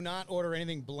 Yeah, do not order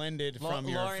anything blended from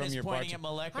your Lauren is pointing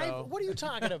bartender. at Maleko. What are you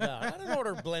talking about? I don't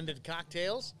order blended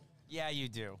cocktails. Yeah, you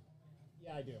do.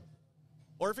 Yeah, I do.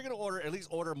 Or if you're going to order, at least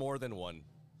order more than one.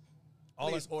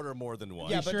 Please order more than one.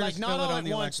 Yeah, Be but sure to not spill it all on at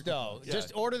the once, electric though. Yeah.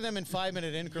 Just order them in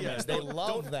 5-minute increments. They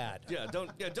love that. Yeah,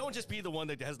 don't just be the one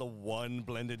that has the one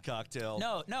blended cocktail.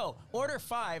 No. Order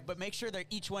 5, but make sure that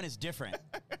each one is different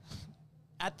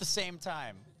at the same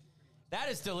time. That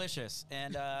is delicious,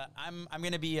 and I'm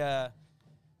going to be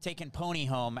taking Pony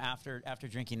home after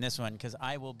drinking this one because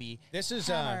I will be. This is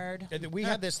hammered. we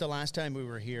had this the last time we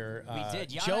were here. We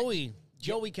did.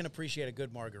 Joey can appreciate a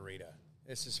good margarita.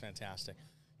 This is fantastic.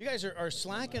 You guys are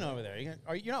slacking over there.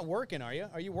 You're not working, are you?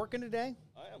 Are you working today?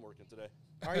 I am working today.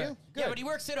 Are you? Good. Yeah, but he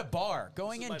works at a bar.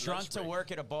 Going in my drunk lunch to break.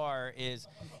 work at a bar is,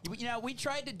 we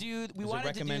tried to do, we it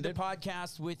wanted to do the recommended?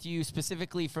 podcast with you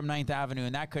specifically from 9th Avenue,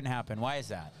 and that couldn't happen. Why is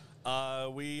that?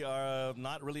 We are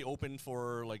not really open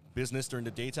for like business during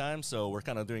the daytime, so we're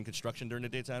kind of doing construction during the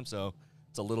daytime, so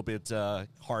it's a little bit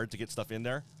hard to get stuff in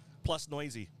there. Plus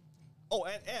noisy. Oh,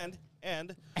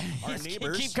 and our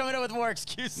neighbors Keep coming up with more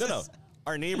excuses. No.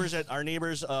 Our neighbors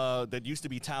that used to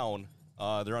be town,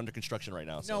 they're under construction right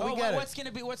now. So. No, we got it. What's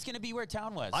gonna be where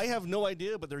town was? I have no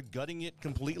idea, but they're gutting it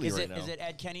completely Is right it now. is it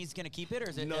Ed Kenny's gonna keep it, or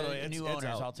is it No, new it's owners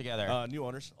out. altogether? New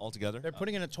owners altogether. They're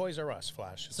putting in a Toys R Us,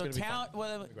 Flash. It's So gonna be town,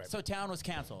 fun. so town was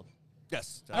canceled.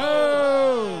 Yes.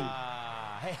 Oh!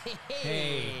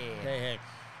 Hey.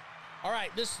 All right,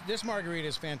 this margarita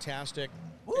is fantastic.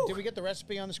 Woo. Did we get the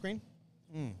recipe on the screen?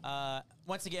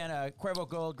 Once again, Cuervo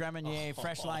Gold, Grand Marnier,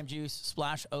 fresh lime juice,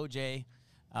 splash OJ,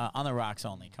 on the rocks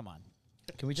only. Come on.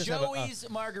 Can we just Joey's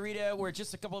Margarita. We're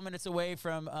just a couple of minutes away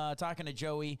from talking to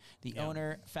Joey, the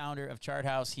owner, founder of Chart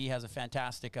House. He has a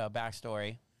fantastic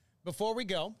backstory. before we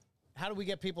go, how do we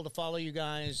get people to follow you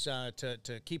guys,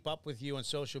 to keep up with you on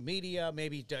social media,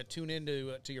 maybe to tune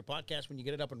into to your podcast when you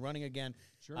get it up and running again?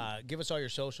 Sure. Give us all your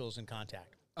socials and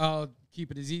contact. I'll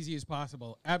keep it as easy as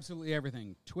possible. Absolutely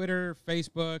everything. Twitter,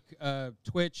 Facebook,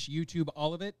 Twitch, YouTube,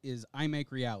 all of it is I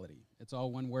Make Reality. It's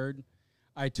all one word.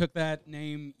 I took that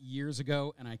name years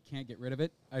ago, and I can't get rid of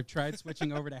it. I've tried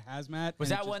switching over to Hazmat. Was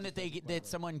that one that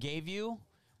someone gave you?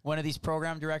 One of these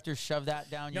program directors shoved that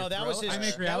down your No, that throat? was his. I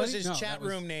Make That was Reality? his No, chat that was-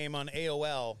 room name on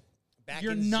AOL. Back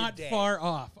You're in not the day. far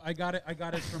off. I got it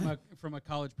from a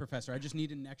college professor. I just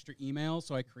needed an extra email,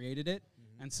 so I created it,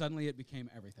 and suddenly it became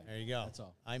everything. There you go. That's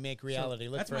all. I Make Reality.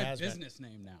 So Look that's for my Hazmat. business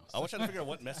name now. I was trying to figure out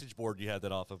what message board you had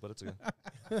that off of, but it's okay.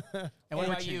 And what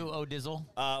about you, O'Dizzle?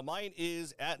 Mine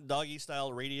is at Doggy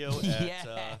Style Radio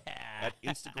at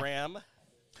Instagram.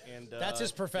 And That's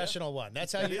his professional one.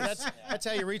 That's how you. That's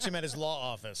how you reach him at his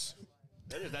law office.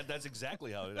 That's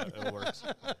exactly how it works.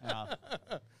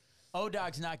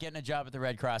 O-Dog's not getting a job at the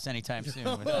Red Cross anytime soon.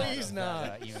 with No, that, he's with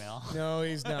that, not. email. No,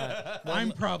 he's not.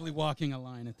 I'm probably walking a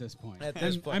line at this point. At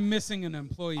this point. I'm missing an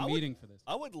employee meeting for this.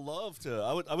 I would love to.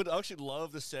 I would actually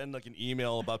love to send like an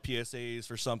email about PSAs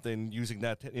for something using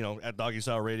that. At Doggy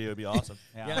Style Radio would be awesome.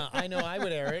 Yeah, I know. I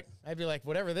would air it. I'd be like,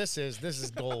 whatever this is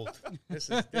gold. This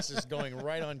is going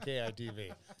right on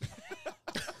KITV.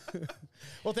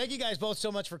 Well, thank you guys both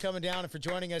so much for coming down and for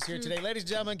joining us here today. Ladies and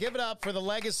gentlemen, give it up for the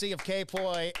legacy of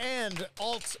KPOI and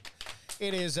Alt.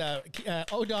 It is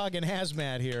O-Dog and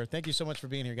Hazmat here. Thank you so much for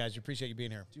being here, guys. We appreciate you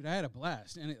being here. Dude, I had a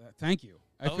blast. And thank you.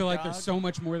 I feel like there's so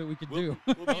much more that we could do.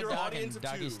 We'll be your O-Dog audience and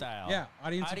of Doggy two. Style. Yeah,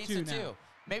 audience of two now.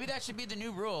 Maybe that should be the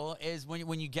new rule: is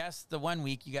when you guess the one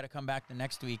week, you got to come back the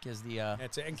next week as the.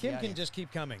 That's it. And Kim can just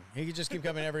keep coming. He can just keep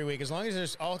coming every week. As long as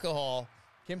there's alcohol,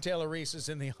 Kim Taylor Reese is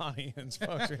in the audience,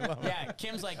 folks. We love it. Yeah,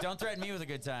 Kim's like, don't threaten me with a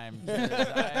good time.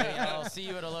 I'll see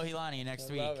you at Alohilani next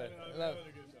week. Love it. Love it.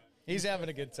 He's having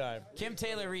a good time. Kim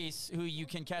Taylor Reese, who you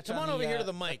can catch Come on the, over here to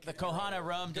the mic. the Kohana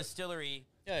Rum Distillery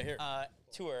Yeah, here.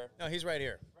 tour. No, he's right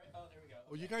here.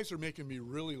 Well, you guys are making me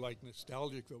really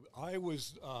nostalgic. Though I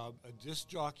was a disc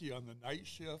jockey on the night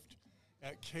shift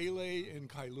at Kale in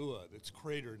Kailua. That's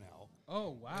Crater now.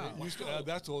 Oh, wow. It used to,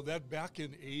 that's old. That back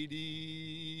in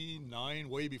 '89,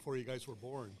 way before you guys were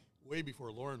born. Way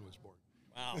before Lauren was born.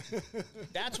 Wow.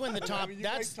 That's when the top. mean, you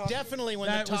That's guys talk- definitely when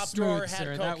That the was top smooth, drawer had sir.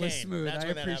 cocaine. That was smooth. That's I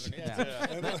when that happened.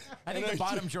 appreciate Yeah. I think the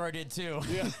bottom drawer did too.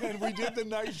 Yeah, and we did the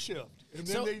night shift, and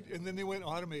then So- they went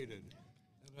automated.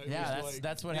 And I Yeah, was like,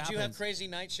 that's what Did happens. you have crazy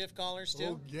night shift callers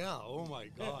too? Oh yeah! Oh my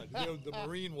God! The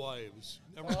Marine wives.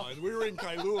 Never mind. We were in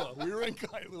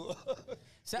Kailua.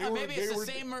 So, They were- maybe it's they the were-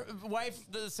 same wife,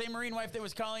 the same Marine wife that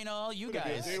was calling all you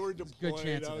guys. They were deployed.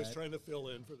 chance of I was that. trying to fill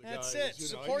in for the That's guys. it.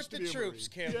 You know, I Support used to the be a troops,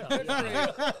 Marine. Kim. Yeah, Good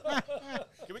for you.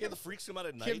 Can we get the freaks come out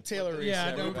at night? Kim Taylor Reese.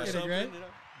 Yeah, there. no Or kidding, something, right? you know?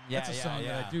 Yeah, That's a song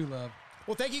that I do love.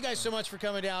 Well, thank you guys so much for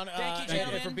coming down. Thank you, and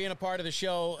gentlemen. for being a part of the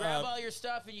show. Grab all your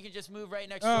stuff and you can just move right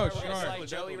next Oh, door. We're gonna sure. slide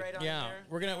Joey right on Yeah,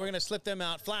 there. we're gonna slip them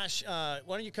out. Flash, why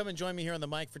don't you come and join me here on the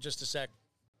mic for just a sec,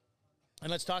 and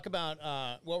let's talk about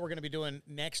what we're gonna be doing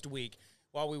next week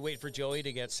while we wait for Joey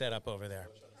to get set up over there.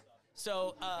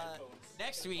 So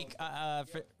next week, I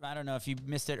don't know if you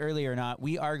missed it earlier or not,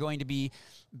 we are going to be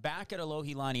back at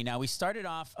Alohilani. Now, we started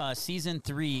off season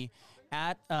 3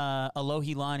 at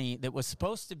Alohilani that was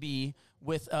supposed to be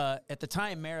with, at the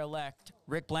time, Mayor-elect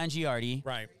Rick Blangiardi.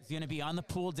 Right. He's going to be on the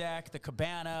pool deck, the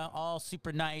cabana, all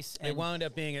super nice. It wound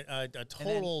up being a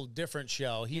total different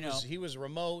show. He was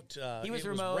remote. He was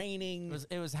remote. It was raining.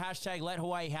 It was hashtag Let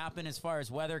Hawaii Happen as far as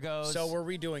weather goes. So we're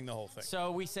redoing the whole thing.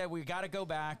 So we said we got to go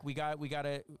back. We got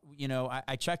to,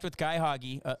 I checked with Guy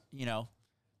Hoggy,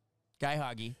 Guy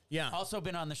Hoggy. Yeah. Also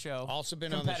been on the show. Also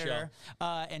been on the show.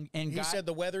 And he said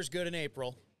the weather's good in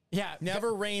April. Yeah.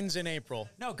 Never rains in April.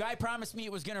 No, Guy promised me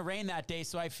it was going to rain that day,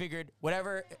 so I figured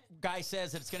whatever Guy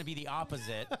says, it's going to be the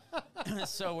opposite.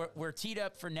 So we're teed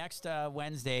up for next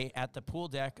Wednesday at the pool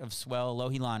deck of Swell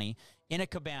Alohilani in a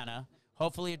cabana.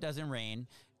 Hopefully it doesn't rain.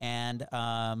 And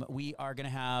we are going to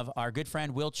have our good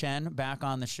friend Will Chen back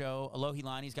on the show.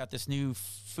 Alohilani's got this new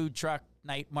food truck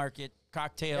night market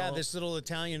cocktail. Yeah, this little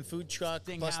Italian food truck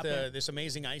plus happened. this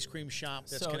amazing ice cream shop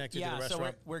that's connected to the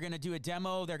restaurant. So we're going to do a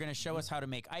demo. They're going to show us how to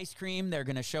make ice cream. They're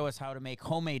going to show us how to make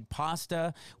homemade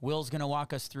pasta. Will's going to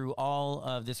walk us through all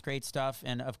of this great stuff.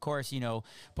 And, of course,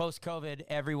 post-COVID,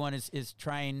 everyone is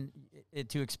trying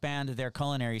to expand their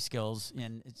culinary skills.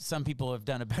 And some people have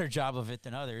done a better job of it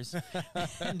than others.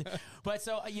 But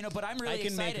I'm really excited. I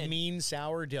can make mean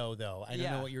sourdough, though. I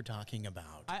don't know what you're talking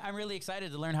about. I'm really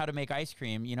excited to learn how to make ice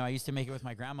cream. I used to make it with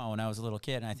my grandma when I was a little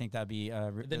kid, and I think that'd be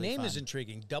the name fun. is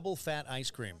intriguing. Double fat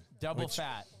ice cream. Double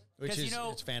fat. Which is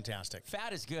it's fantastic.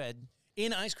 Fat is good.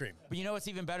 In ice cream. But you know what's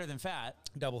even better than fat?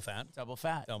 Double fat. Double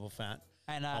fat. Double fat.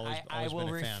 And I will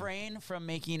refrain from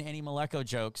making any Maleko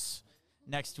jokes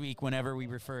next week whenever we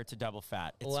refer to double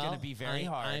fat. It's going to be very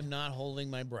hard. I'm not holding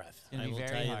my breath. I will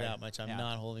tell you that much. I'm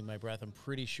not holding my breath. I'm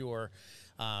pretty sure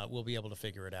we'll be able to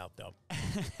figure it out, though.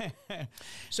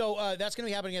 So that's going to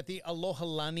be happening at the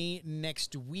Alohilani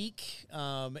next week,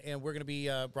 and we're going to be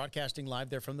broadcasting live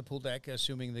there from the pool deck,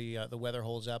 assuming the weather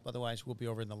holds up. Otherwise, we'll be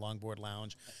over in the longboard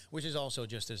lounge, which is also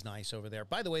just as nice over there.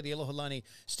 By the way, the Alohilani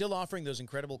still offering those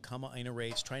incredible Kama'aina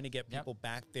rates, trying to get people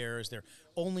back there as they're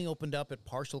only opened up at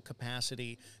partial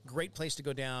capacity. Great place to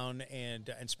go down and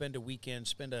spend a weekend,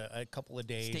 spend a couple of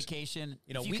days. Staycation.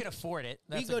 If you can afford it,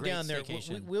 that's we go a great down there.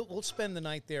 staycation. We'll spend the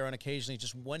night there on occasionally,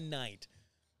 just one night.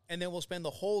 And then we'll spend the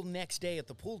whole next day at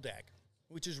the pool deck,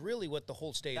 which is really what the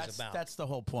whole stay is about. That's the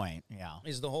whole point, yeah.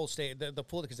 Is the whole stay, the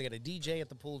pool deck, because they got a DJ at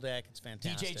the pool deck. It's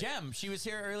fantastic. DJ Jem, she was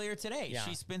here earlier today. Yeah.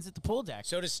 She spins at the pool deck.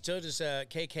 So does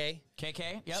KK.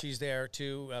 KK, yep. She's there,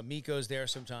 too. Miko's there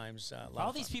sometimes.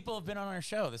 All these people have been on our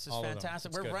show. This is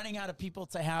fantastic. We're running out of people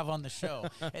to have on the show.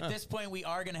 At this point, we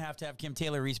are going to have Kim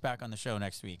Taylor Reese back on the show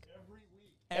next week.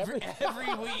 Every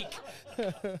week.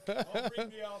 I'll bring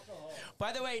the alcohol.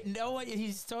 By the way, no one,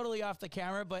 he's totally off the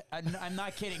camera, but I'm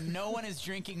not kidding. No one is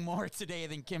drinking more today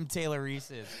than Kim Taylor Reese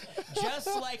is. Just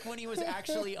like when he was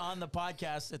actually on the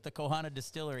podcast at the Kohana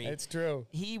Distillery. It's true.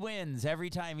 He wins every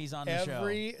time he's on the show.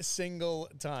 Every single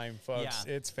time, folks.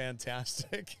 Yeah. It's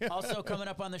fantastic. Also, coming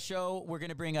up on the show, we're going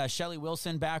to bring Shelly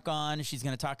Wilson back on. She's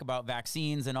going to talk about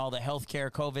vaccines and all the healthcare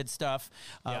COVID stuff.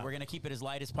 We're going to keep it as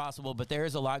light as possible, but there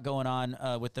is a lot going on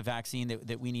with the vaccine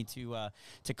that we need to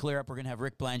clear up. We're going to have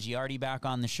Rick Blangiardi back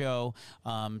on the show.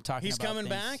 He's coming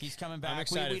back? He's coming back. I'm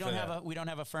excited we don't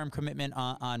have a firm commitment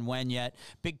on when yet.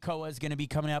 Big Koa is going to be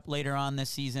coming up later on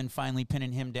this season, finally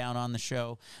pinning him down on the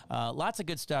show. Lots of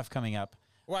good stuff coming up.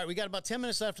 All right, we got about 10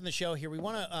 minutes left in the show here. We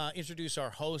want to introduce our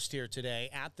host here today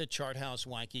at the Chart House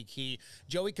Waikiki,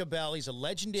 Joey Cabell. He's a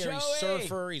legendary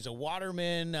surfer. He's a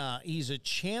waterman. He's a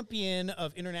champion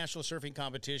of international surfing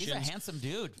competitions. He's a handsome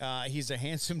dude. He's a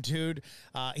handsome dude.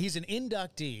 He's an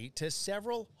inductee to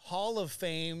several Hall of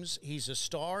Fames. He's a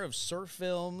star of surf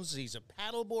films. He's a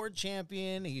paddleboard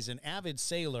champion. He's an avid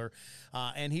sailor.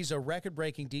 And he's a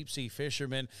record-breaking deep-sea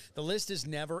fisherman. The list is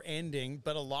never ending,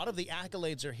 but a lot of the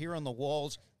accolades are here on the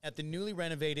walls at the newly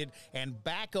renovated and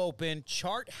back open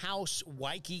Chart House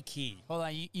Waikiki. Hold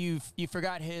on, you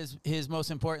forgot his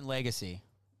most important legacy.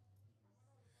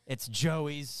 It's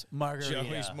Joey's Margarita.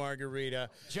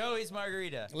 Joey's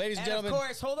Margarita. Ladies and gentlemen. Of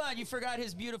course, hold on, you forgot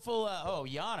his beautiful,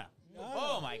 Yana.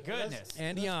 Oh, my goodness.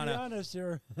 And Yana. Let's be honest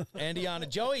here. And Yana.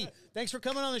 Joey, thanks for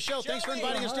coming on the show. Joey. Thanks for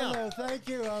inviting us down. Mahalo, thank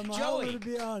you. I'm mahalo to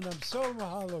be on. I'm so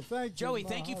mahalo. Thank you. Joey,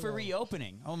 thank you for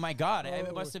reopening. Oh, my God.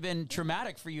 It must have been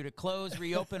traumatic for you to close,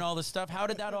 reopen all the stuff. How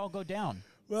did that all go down?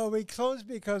 Well, we closed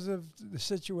because of the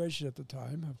situation at the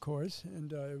time, of course,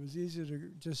 and it was easy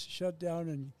to just shut down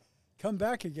and come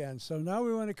back again. So now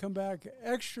we want to come back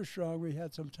extra strong. We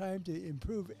had some time to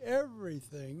improve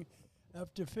everything.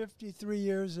 After 53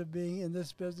 years of being in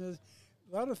this business,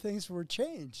 a lot of things were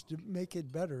changed to make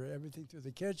it better. Everything through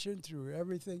the kitchen, through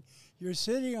everything. You're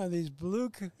sitting on these blue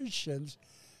cushions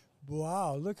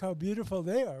Wow, look how beautiful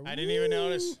they are. I didn't even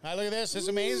notice. Look at this. It's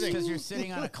amazing. Because you're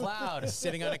sitting on a cloud.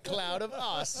 Sitting on a cloud of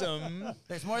awesome.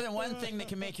 There's more than one thing that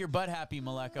can make your butt happy,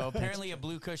 Maleko. Apparently a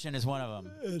blue cushion is one of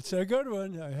them. It's a good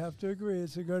one. I have to agree.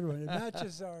 It's a good one. It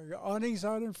matches our awnings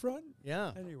out in front.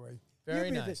 Yeah. Anyway.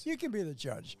 Very nice. You can be the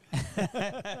judge.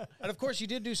 And of course, you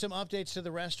did do some updates to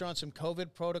the restaurant, some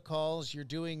COVID protocols. You're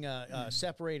doing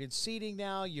separated seating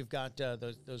now. You've got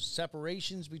those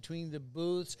separations between the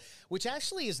booths, which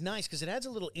actually is nice because it adds a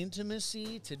little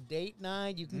intimacy to date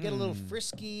night. You can get a little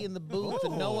frisky in the booth,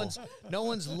 and no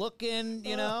one's looking.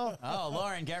 You know. Oh,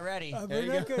 Lauren, get ready. We're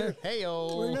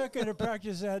not going to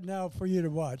practice that now for you to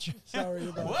watch. Sorry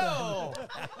about Whoa!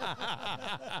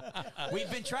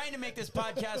 We've been trying to make this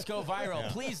podcast go viral.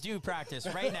 Please do practice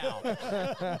right now.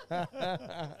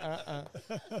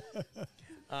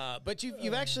 But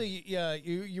you've actually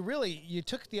you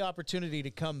took the opportunity to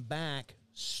come back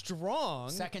strong.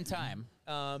 Second time.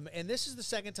 And this is the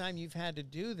second time you've had to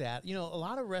do that. You know, a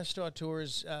lot of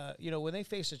restaurateurs, when they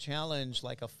face a challenge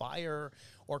like a fire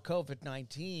or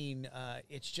COVID-19,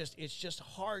 it's just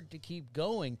hard to keep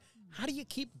going. How do you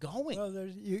keep going? Well,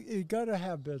 you got to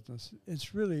have business.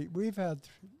 It's really, we've had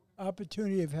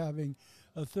opportunity of having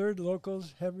a third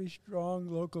locals, heavy,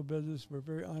 strong local business. We're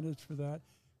very honored for that.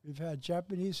 We've had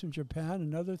Japanese from Japan,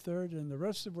 another third, and the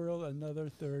rest of the world, another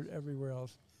third everywhere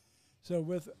else. So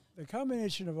with the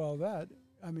combination of all that,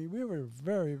 I mean, we were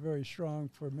very, very strong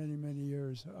for many, many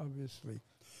years, obviously.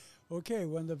 Okay,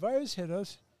 when the virus hit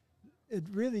us, it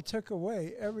really took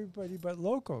away everybody but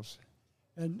locals.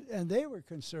 And they were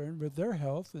concerned with their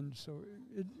health, and so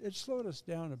it slowed us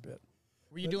down a bit.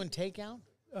 Were you doing takeout?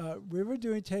 We were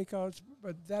doing takeouts,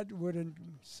 but that wouldn't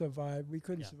survive. We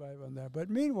couldn't survive on that. But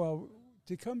meanwhile,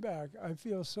 to come back, I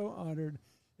feel so honored.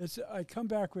 I come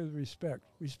back with respect.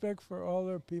 Respect for all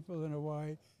our people in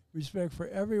Hawaii. Respect for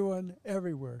everyone,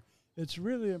 everywhere. It's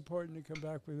really important to come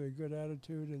back with a good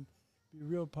attitude and be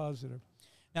real positive.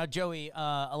 Now, Joey,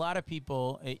 a lot of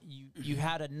people, you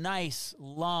had a nice,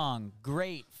 long,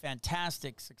 great,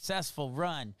 fantastic, successful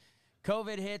run.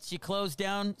 COVID hits, you close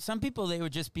down. Some people, they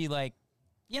would just be like,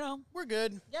 we're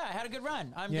good. Yeah, I had a good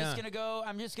run. I'm just gonna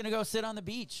go sit on the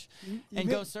beach and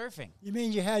go surfing. You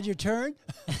mean you had your turn?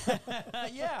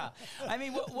 Yeah. I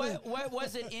mean, what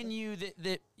was it in you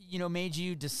that made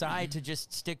you decide to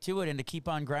just stick to it and to keep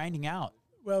on grinding out?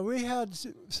 Well, we had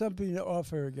something to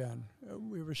offer again.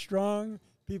 We were strong.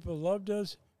 People loved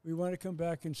us. We want to come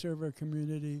back and serve our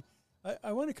community.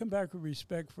 I want to come back with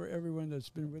respect for everyone that's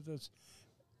been with us,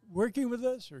 working with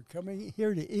us or coming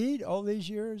here to eat all these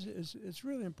years. It's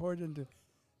really important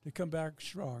to come back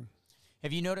strong.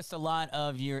 Have you noticed a lot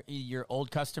of your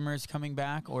old customers coming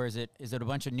back, or is it a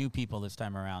bunch of new people this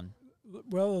time around?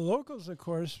 Well, the locals, of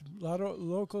course, a lot of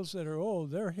locals that are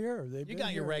old, they're here. You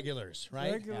got your regulars,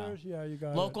 right? Regulars, yeah you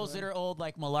got locals that are old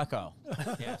like Maleko.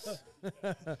 Yes.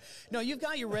 No, you've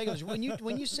got your regulars. When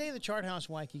you say the Chart House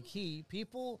Waikiki,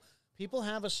 people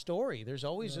have a story. There's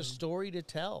always a story to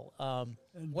tell.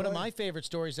 One of my favorite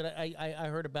stories that I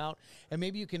heard about, and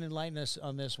maybe you can enlighten us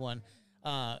on this one,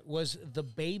 was the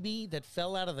baby that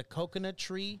fell out of the coconut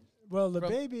tree. Well, the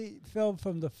baby fell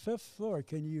from the 5th floor.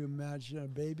 Can you imagine a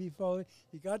baby falling?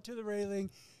 He got to the railing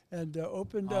and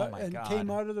opened up and came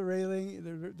out of the railing.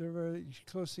 They're very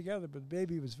close together, but the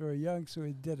baby was very young, so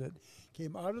he did it.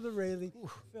 Came out of the railing,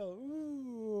 fell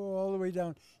all the way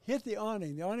down, hit the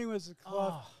awning. The awning was a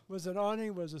cloth, was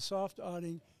a soft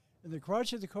awning, and the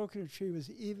crotch of the coconut tree was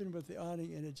even with the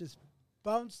awning, and it just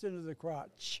bounced into the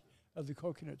crotch of the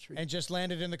coconut tree. And just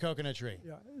landed in the coconut tree.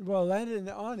 Yeah, well, landed in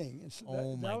the awning.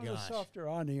 That was gosh. a softer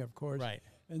awning, of course. Right.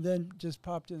 And then just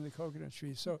popped in the coconut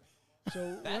tree. So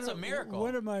that's a miracle.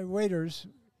 One of my waiters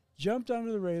jumped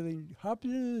onto the railing, hopped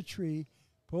into the tree,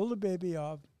 pulled the baby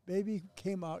off. Baby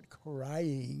came out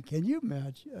crying. Can you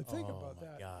imagine? Think about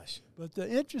that. Oh, my gosh. But the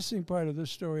interesting part of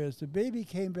this story is the baby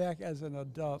came back as an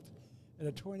adult, and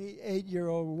a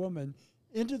 28-year-old woman,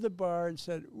 into the bar and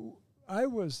said, I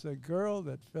was the girl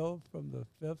that fell from the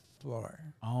 5th floor.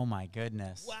 Oh, my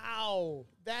goodness. Wow.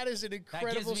 That is an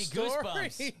incredible story.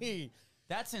 Goosebumps.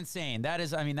 That's insane.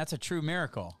 That's a true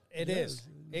miracle. It is.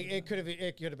 It could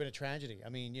have been a tragedy. I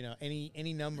mean,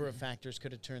 any number of factors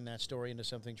could have turned that story into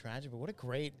something tragic. But what a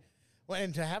great,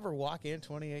 and to have her walk in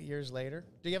 28 years later.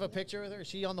 Do you have a picture with her? Is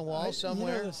she on the wall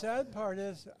somewhere? The sad part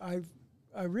is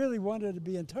I really wanted to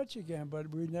be in touch again, but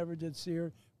we never did see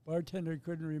her. Bartender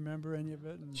couldn't remember any of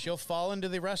it. And she'll fall into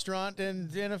the restaurant in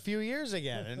a few years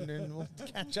again, and we'll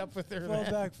catch up with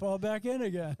her. Fall back in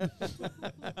again.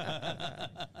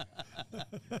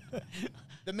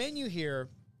 The menu here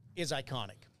is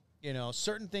iconic.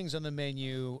 Certain things on the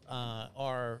menu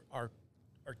are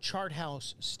are Chart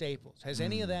House staples. Has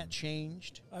any of that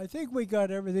changed? I think we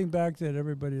got everything back that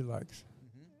everybody likes.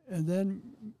 And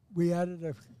then we added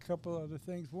a couple other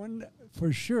things. One,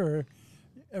 for sure,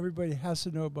 everybody has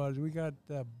to know about it. We got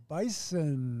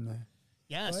bison.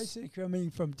 Yes. Bison coming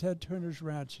from Ted Turner's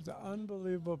Ranch. It's an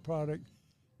unbelievable product.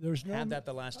 There's no Had that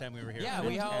the last time we were here. Yeah,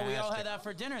 we all had that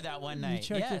for dinner that one night.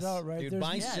 You checked it out, right? Dude,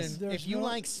 bison. there's If you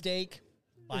like steak,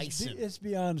 bison. It's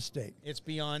beyond steak. It's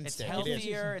beyond It's steak.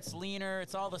 healthier, it's leaner,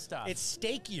 it's all the stuff. It's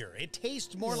steakier. It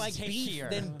tastes more like beef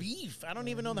than beef. I don't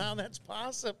even know how that's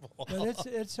possible. But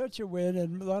it's such a win,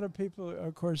 and a lot of people,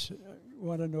 of course,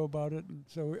 want to know about it. And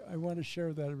so I want to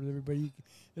share that with everybody.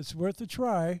 It's worth a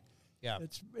try. Yeah.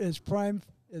 It's prime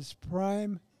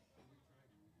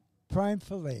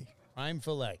filet. Prime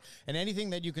filet. And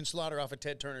anything that you can slaughter off of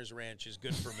Ted Turner's Ranch is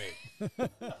good for me.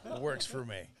 It works for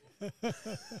me.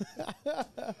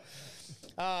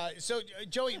 So,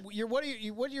 Joey, what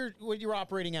are your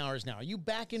operating hours now? Are you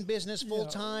back in business full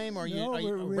time, or are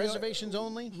you reservations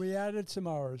only? We added some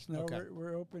hours. Now Okay.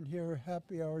 we're open here.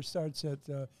 Happy hour starts at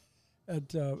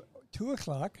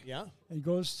 2:00. Yeah. And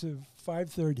goes to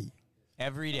 5:30.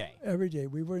 every day. Every day.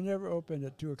 We were never open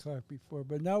at 2:00 before,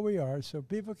 but now we are. So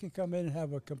people can come in and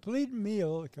have a complete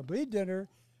meal, a complete dinner,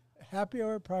 happy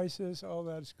hour prices. All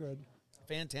that's good.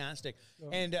 Fantastic.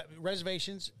 And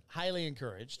reservations, highly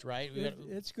encouraged, right?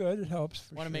 It's good. It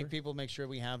helps. Want to make sure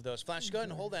we have those. Flash, go ahead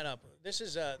and hold that up. This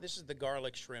is the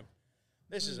garlic shrimp.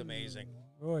 This is amazing.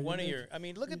 Boy,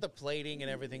 look at the plating and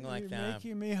everything like that.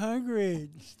 You're making me hungry.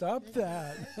 Stop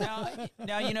that.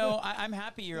 Now I'm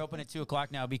happy you're open at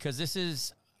 2:00 now,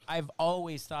 because I've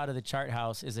always thought of the Chart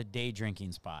House as a day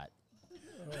drinking spot.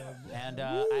 And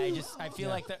I feel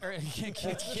like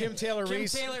Kim Taylor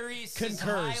Reese concurs.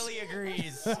 highly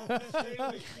agrees.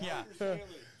 Yeah.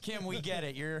 Kim, we get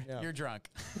it. You're drunk.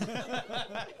 But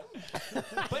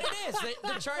it is.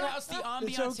 The Chart House, the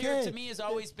ambiance here to me has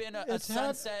always been a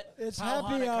sunset, it's Pauhana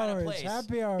happy kind hour. of place. It's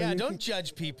happy hour. Yeah, don't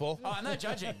judge people. Oh, I'm not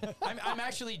judging. I'm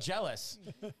actually jealous.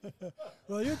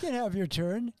 Well, you can have your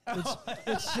turn.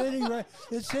 It's sitting right.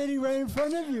 It's sitting right in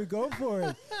front of you. Go for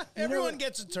it. Everyone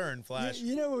gets a turn, Flash.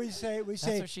 You know what we say? We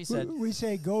say. what she said. We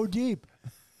say go deep.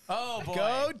 Oh boy.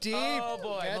 Go deep. Oh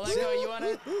boy. That's Maleko, you want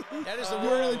to? That is the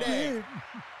word of the day. Deep.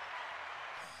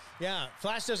 Yeah,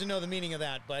 Flash doesn't know the meaning of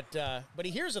that, but he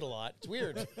hears it a lot. It's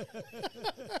weird.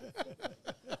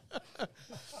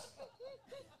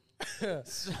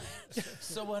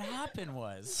 So what happened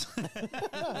was,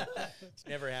 It's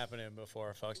never happened to him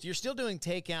before, folks. You're still doing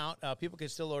takeout. People can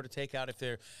still order takeout if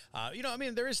they're,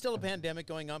 there is still a pandemic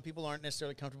going on. People aren't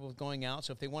necessarily comfortable with going out.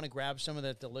 So if they want to grab some of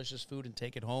that delicious food and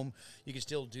take it home, you can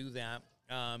still do that.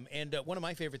 And one of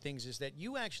my favorite things is that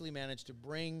you actually managed to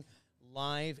bring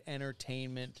live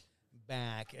entertainment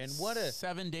back, and what a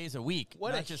 7 days a week.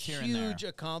 what not a just here and there. huge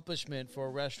accomplishment for a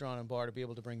restaurant and bar to be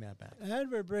able to bring that back. And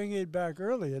we're bringing it back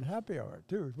early at happy hour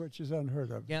too, which is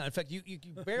unheard of. Yeah, in fact, you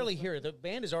barely hear it. The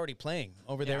band is already playing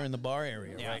over there in the bar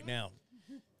area right now,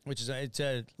 which is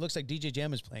looks like DJ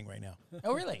Jam is playing right now.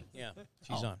 Oh, really? Yeah,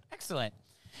 she's on. Excellent.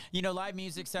 Live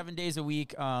music 7 days a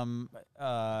week.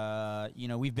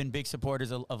 We've been big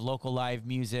supporters of local live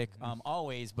music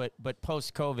always, but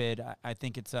post COVID, I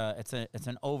think it's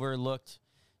an overlooked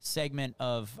segment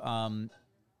of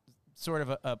sort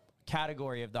of a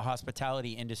category of the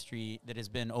hospitality industry that has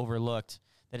been overlooked.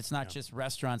 That it's not just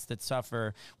restaurants that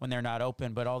suffer when they're not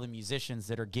open, but all the musicians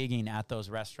that are gigging at those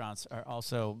restaurants are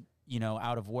also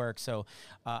out of work. So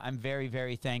I'm very,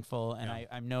 very thankful. And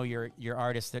I know your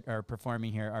artists that are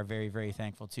performing here are very, very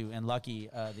thankful too. And lucky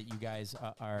that you guys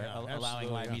are allowing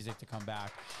live music to come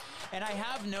back. And I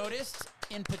have noticed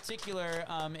in particular,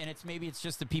 and it's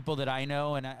just the people that I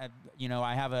know. And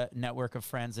I have a network of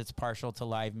friends that's partial to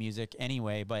live music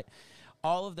anyway, but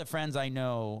all of the friends I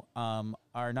know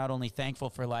are not only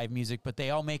thankful for live music, but they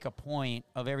all make a point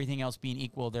of everything else being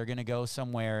equal. They're going to go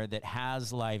somewhere that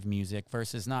has live music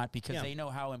versus not, because they know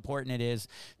how important it is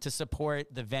to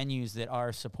support the venues that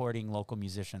are supporting local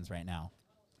musicians right now.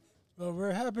 Well,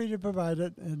 we're happy to provide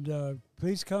it, and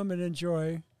please come and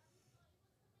enjoy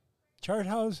Chart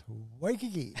House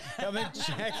Waikiki. Come and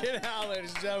check it out,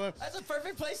 ladies and gentlemen. That's a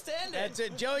perfect place to end it. That's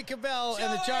it. Joey Cabell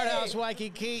and the Chart House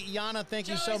Waikiki. Yana, thank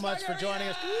you so much for joining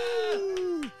us.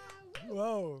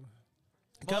 Whoa.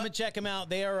 Come and check them out.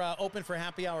 They are open for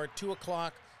happy hour at 2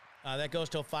 o'clock. That goes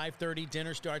till 5:30.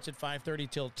 Dinner starts at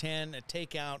 5:30 till 10.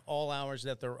 Takeout all hours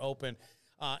that they're open.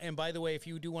 And by the way, if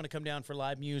you do want to come down for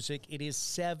live music, it is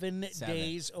 7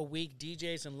 days a week,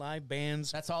 DJs and live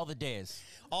bands. That's all the days.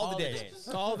 All the days.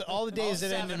 All the days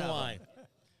that end in Y.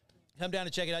 Come down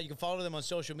and check it out. You can follow them on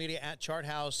social media at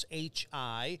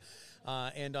ChartHouseHI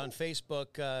and on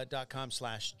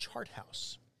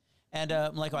Facebook.com/ChartHouse. And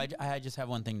Maleko, I just have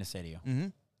one thing to say to you. Mm-hmm.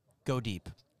 Go deep.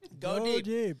 Go deep.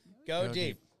 Go Go deep.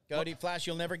 deep. Go deep, Flash.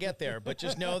 You'll never get there, but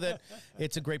just know that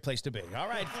it's a great place to be. All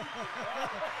right.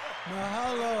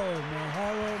 Mahalo,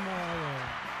 mahalo,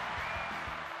 mahalo.